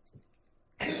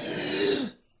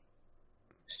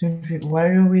 Stupid. Why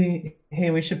are we? Hey,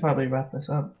 we should probably wrap this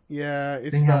up. Yeah,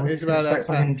 it's Seeing how about we it's about start that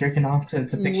fucking time. jerking off to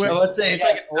pictures. Well, Let's say it's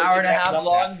like an hour and a half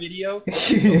long video.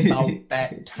 About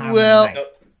that time. Well, of night.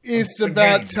 It's the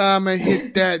about game. time I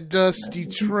hit that dusty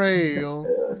trail.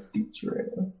 Dusty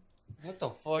trail. What the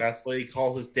fuck? That's what he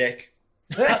calls his dick.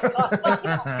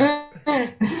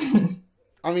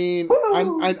 I mean,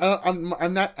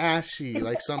 I'm not ashy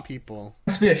like some people.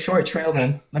 Must be a short trail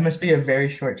then. That must be a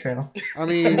very short trail. I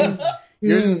mean,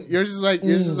 yours is like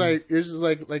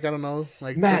I don't know,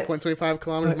 like Matt. 2.25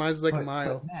 kilometers. Mine's like a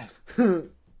mile. Matt,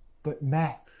 But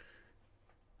Matt,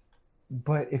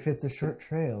 if it's a short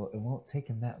trail, it won't take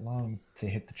him that long to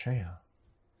hit the trail.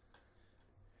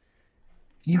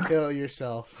 You kill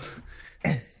yourself.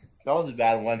 That was a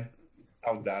bad one.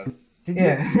 That was bad.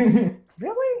 Yeah.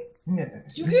 Really? Yeah.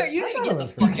 You didn't get the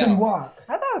You fuck can out. walk.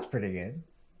 I thought it was pretty good.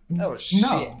 Oh shit.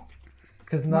 No.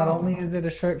 Because not No. only is it a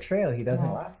short trail, he doesn't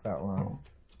No. last that long.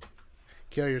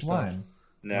 Kill yourself. One.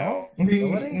 No.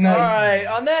 No. Alright,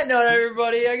 on that note,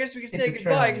 everybody, I guess we can say It's a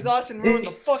goodbye trail. because Austin ruined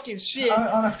the fucking shit.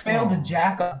 On a failed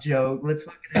jack-up joke, let's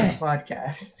fucking end the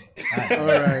podcast.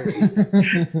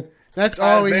 Alright. That's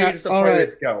all we have. Alright.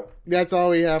 Let's go. That's all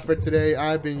we have for today.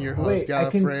 I've been your host, Wait, I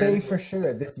can say Galifreyan. for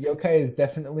sure, this yokai is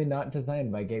definitely not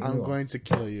designed by Gabe I'm Newell. going to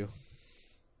kill you.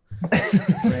 What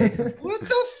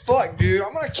the fuck, dude?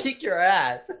 I'm gonna kick your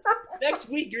ass. Next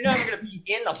week, you're not even gonna be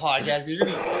in the podcast. You're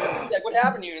gonna be like, "What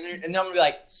happened to you?" And then I'm gonna be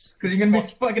like, Because you're gonna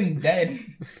be fucking dead.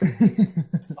 "I'm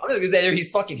just gonna say he's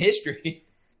fucking history."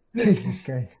 Jesus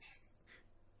Christ.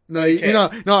 No, no,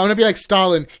 I'm gonna be like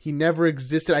Stalin. He never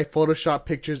existed. I photoshopped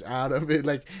pictures out of it.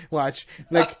 Like, watch,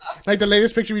 like the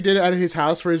latest picture we did out of his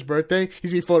house for his birthday.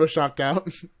 He's been photoshopped out.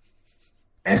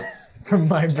 From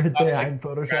my birthday, I'm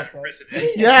photoshopped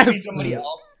out. Yes. Somebody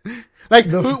else. Like,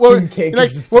 The what cake like,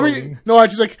 is just what were you? floating. No, I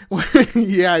just like,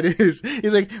 yeah, it is.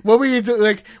 He's like, what were you doing?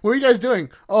 Like, what were you guys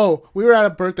doing? Oh, we were at a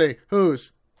birthday.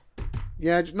 Whose?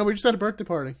 Yeah, no, we just had a birthday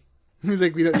party. He's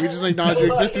like, we just like acknowledge your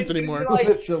existence anymore. Like,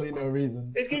 Literally no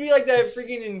reason. it's gonna be like that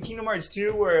freaking in Kingdom Hearts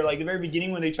 2 where like the very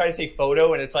beginning when they try to say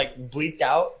photo and it's like bleeped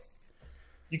out.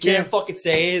 You can't fucking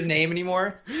say his name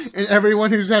anymore. And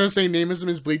everyone who's had the same name as him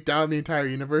is bleeped out in the entire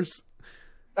universe.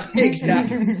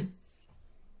 Exactly.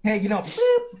 Hey, you know,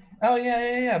 boop. Oh,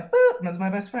 yeah. Boop. That's my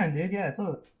best friend, dude. Yeah,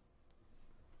 totally.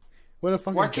 What a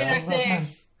fucking Why can't I job. say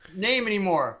name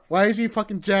anymore? Why is he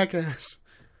fucking jackass?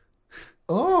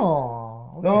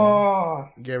 Oh. Okay. Oh.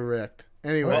 Get wrecked.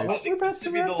 Anyways, Well, I think about this to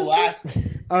will be the wrap this last.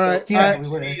 all right, Yeah, This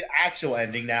will be the actual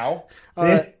ending now. all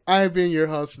right. I've been your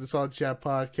host for the Solid Chat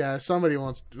podcast.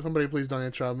 Somebody please don't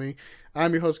interrupt me.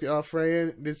 I'm your host,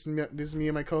 Galifreyan. This is me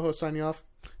and my co-host signing off.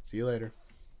 See you later.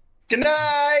 Good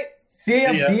night. See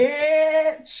ya, See ya.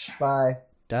 bitch. Bye.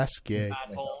 That's gay.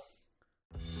 Asshole.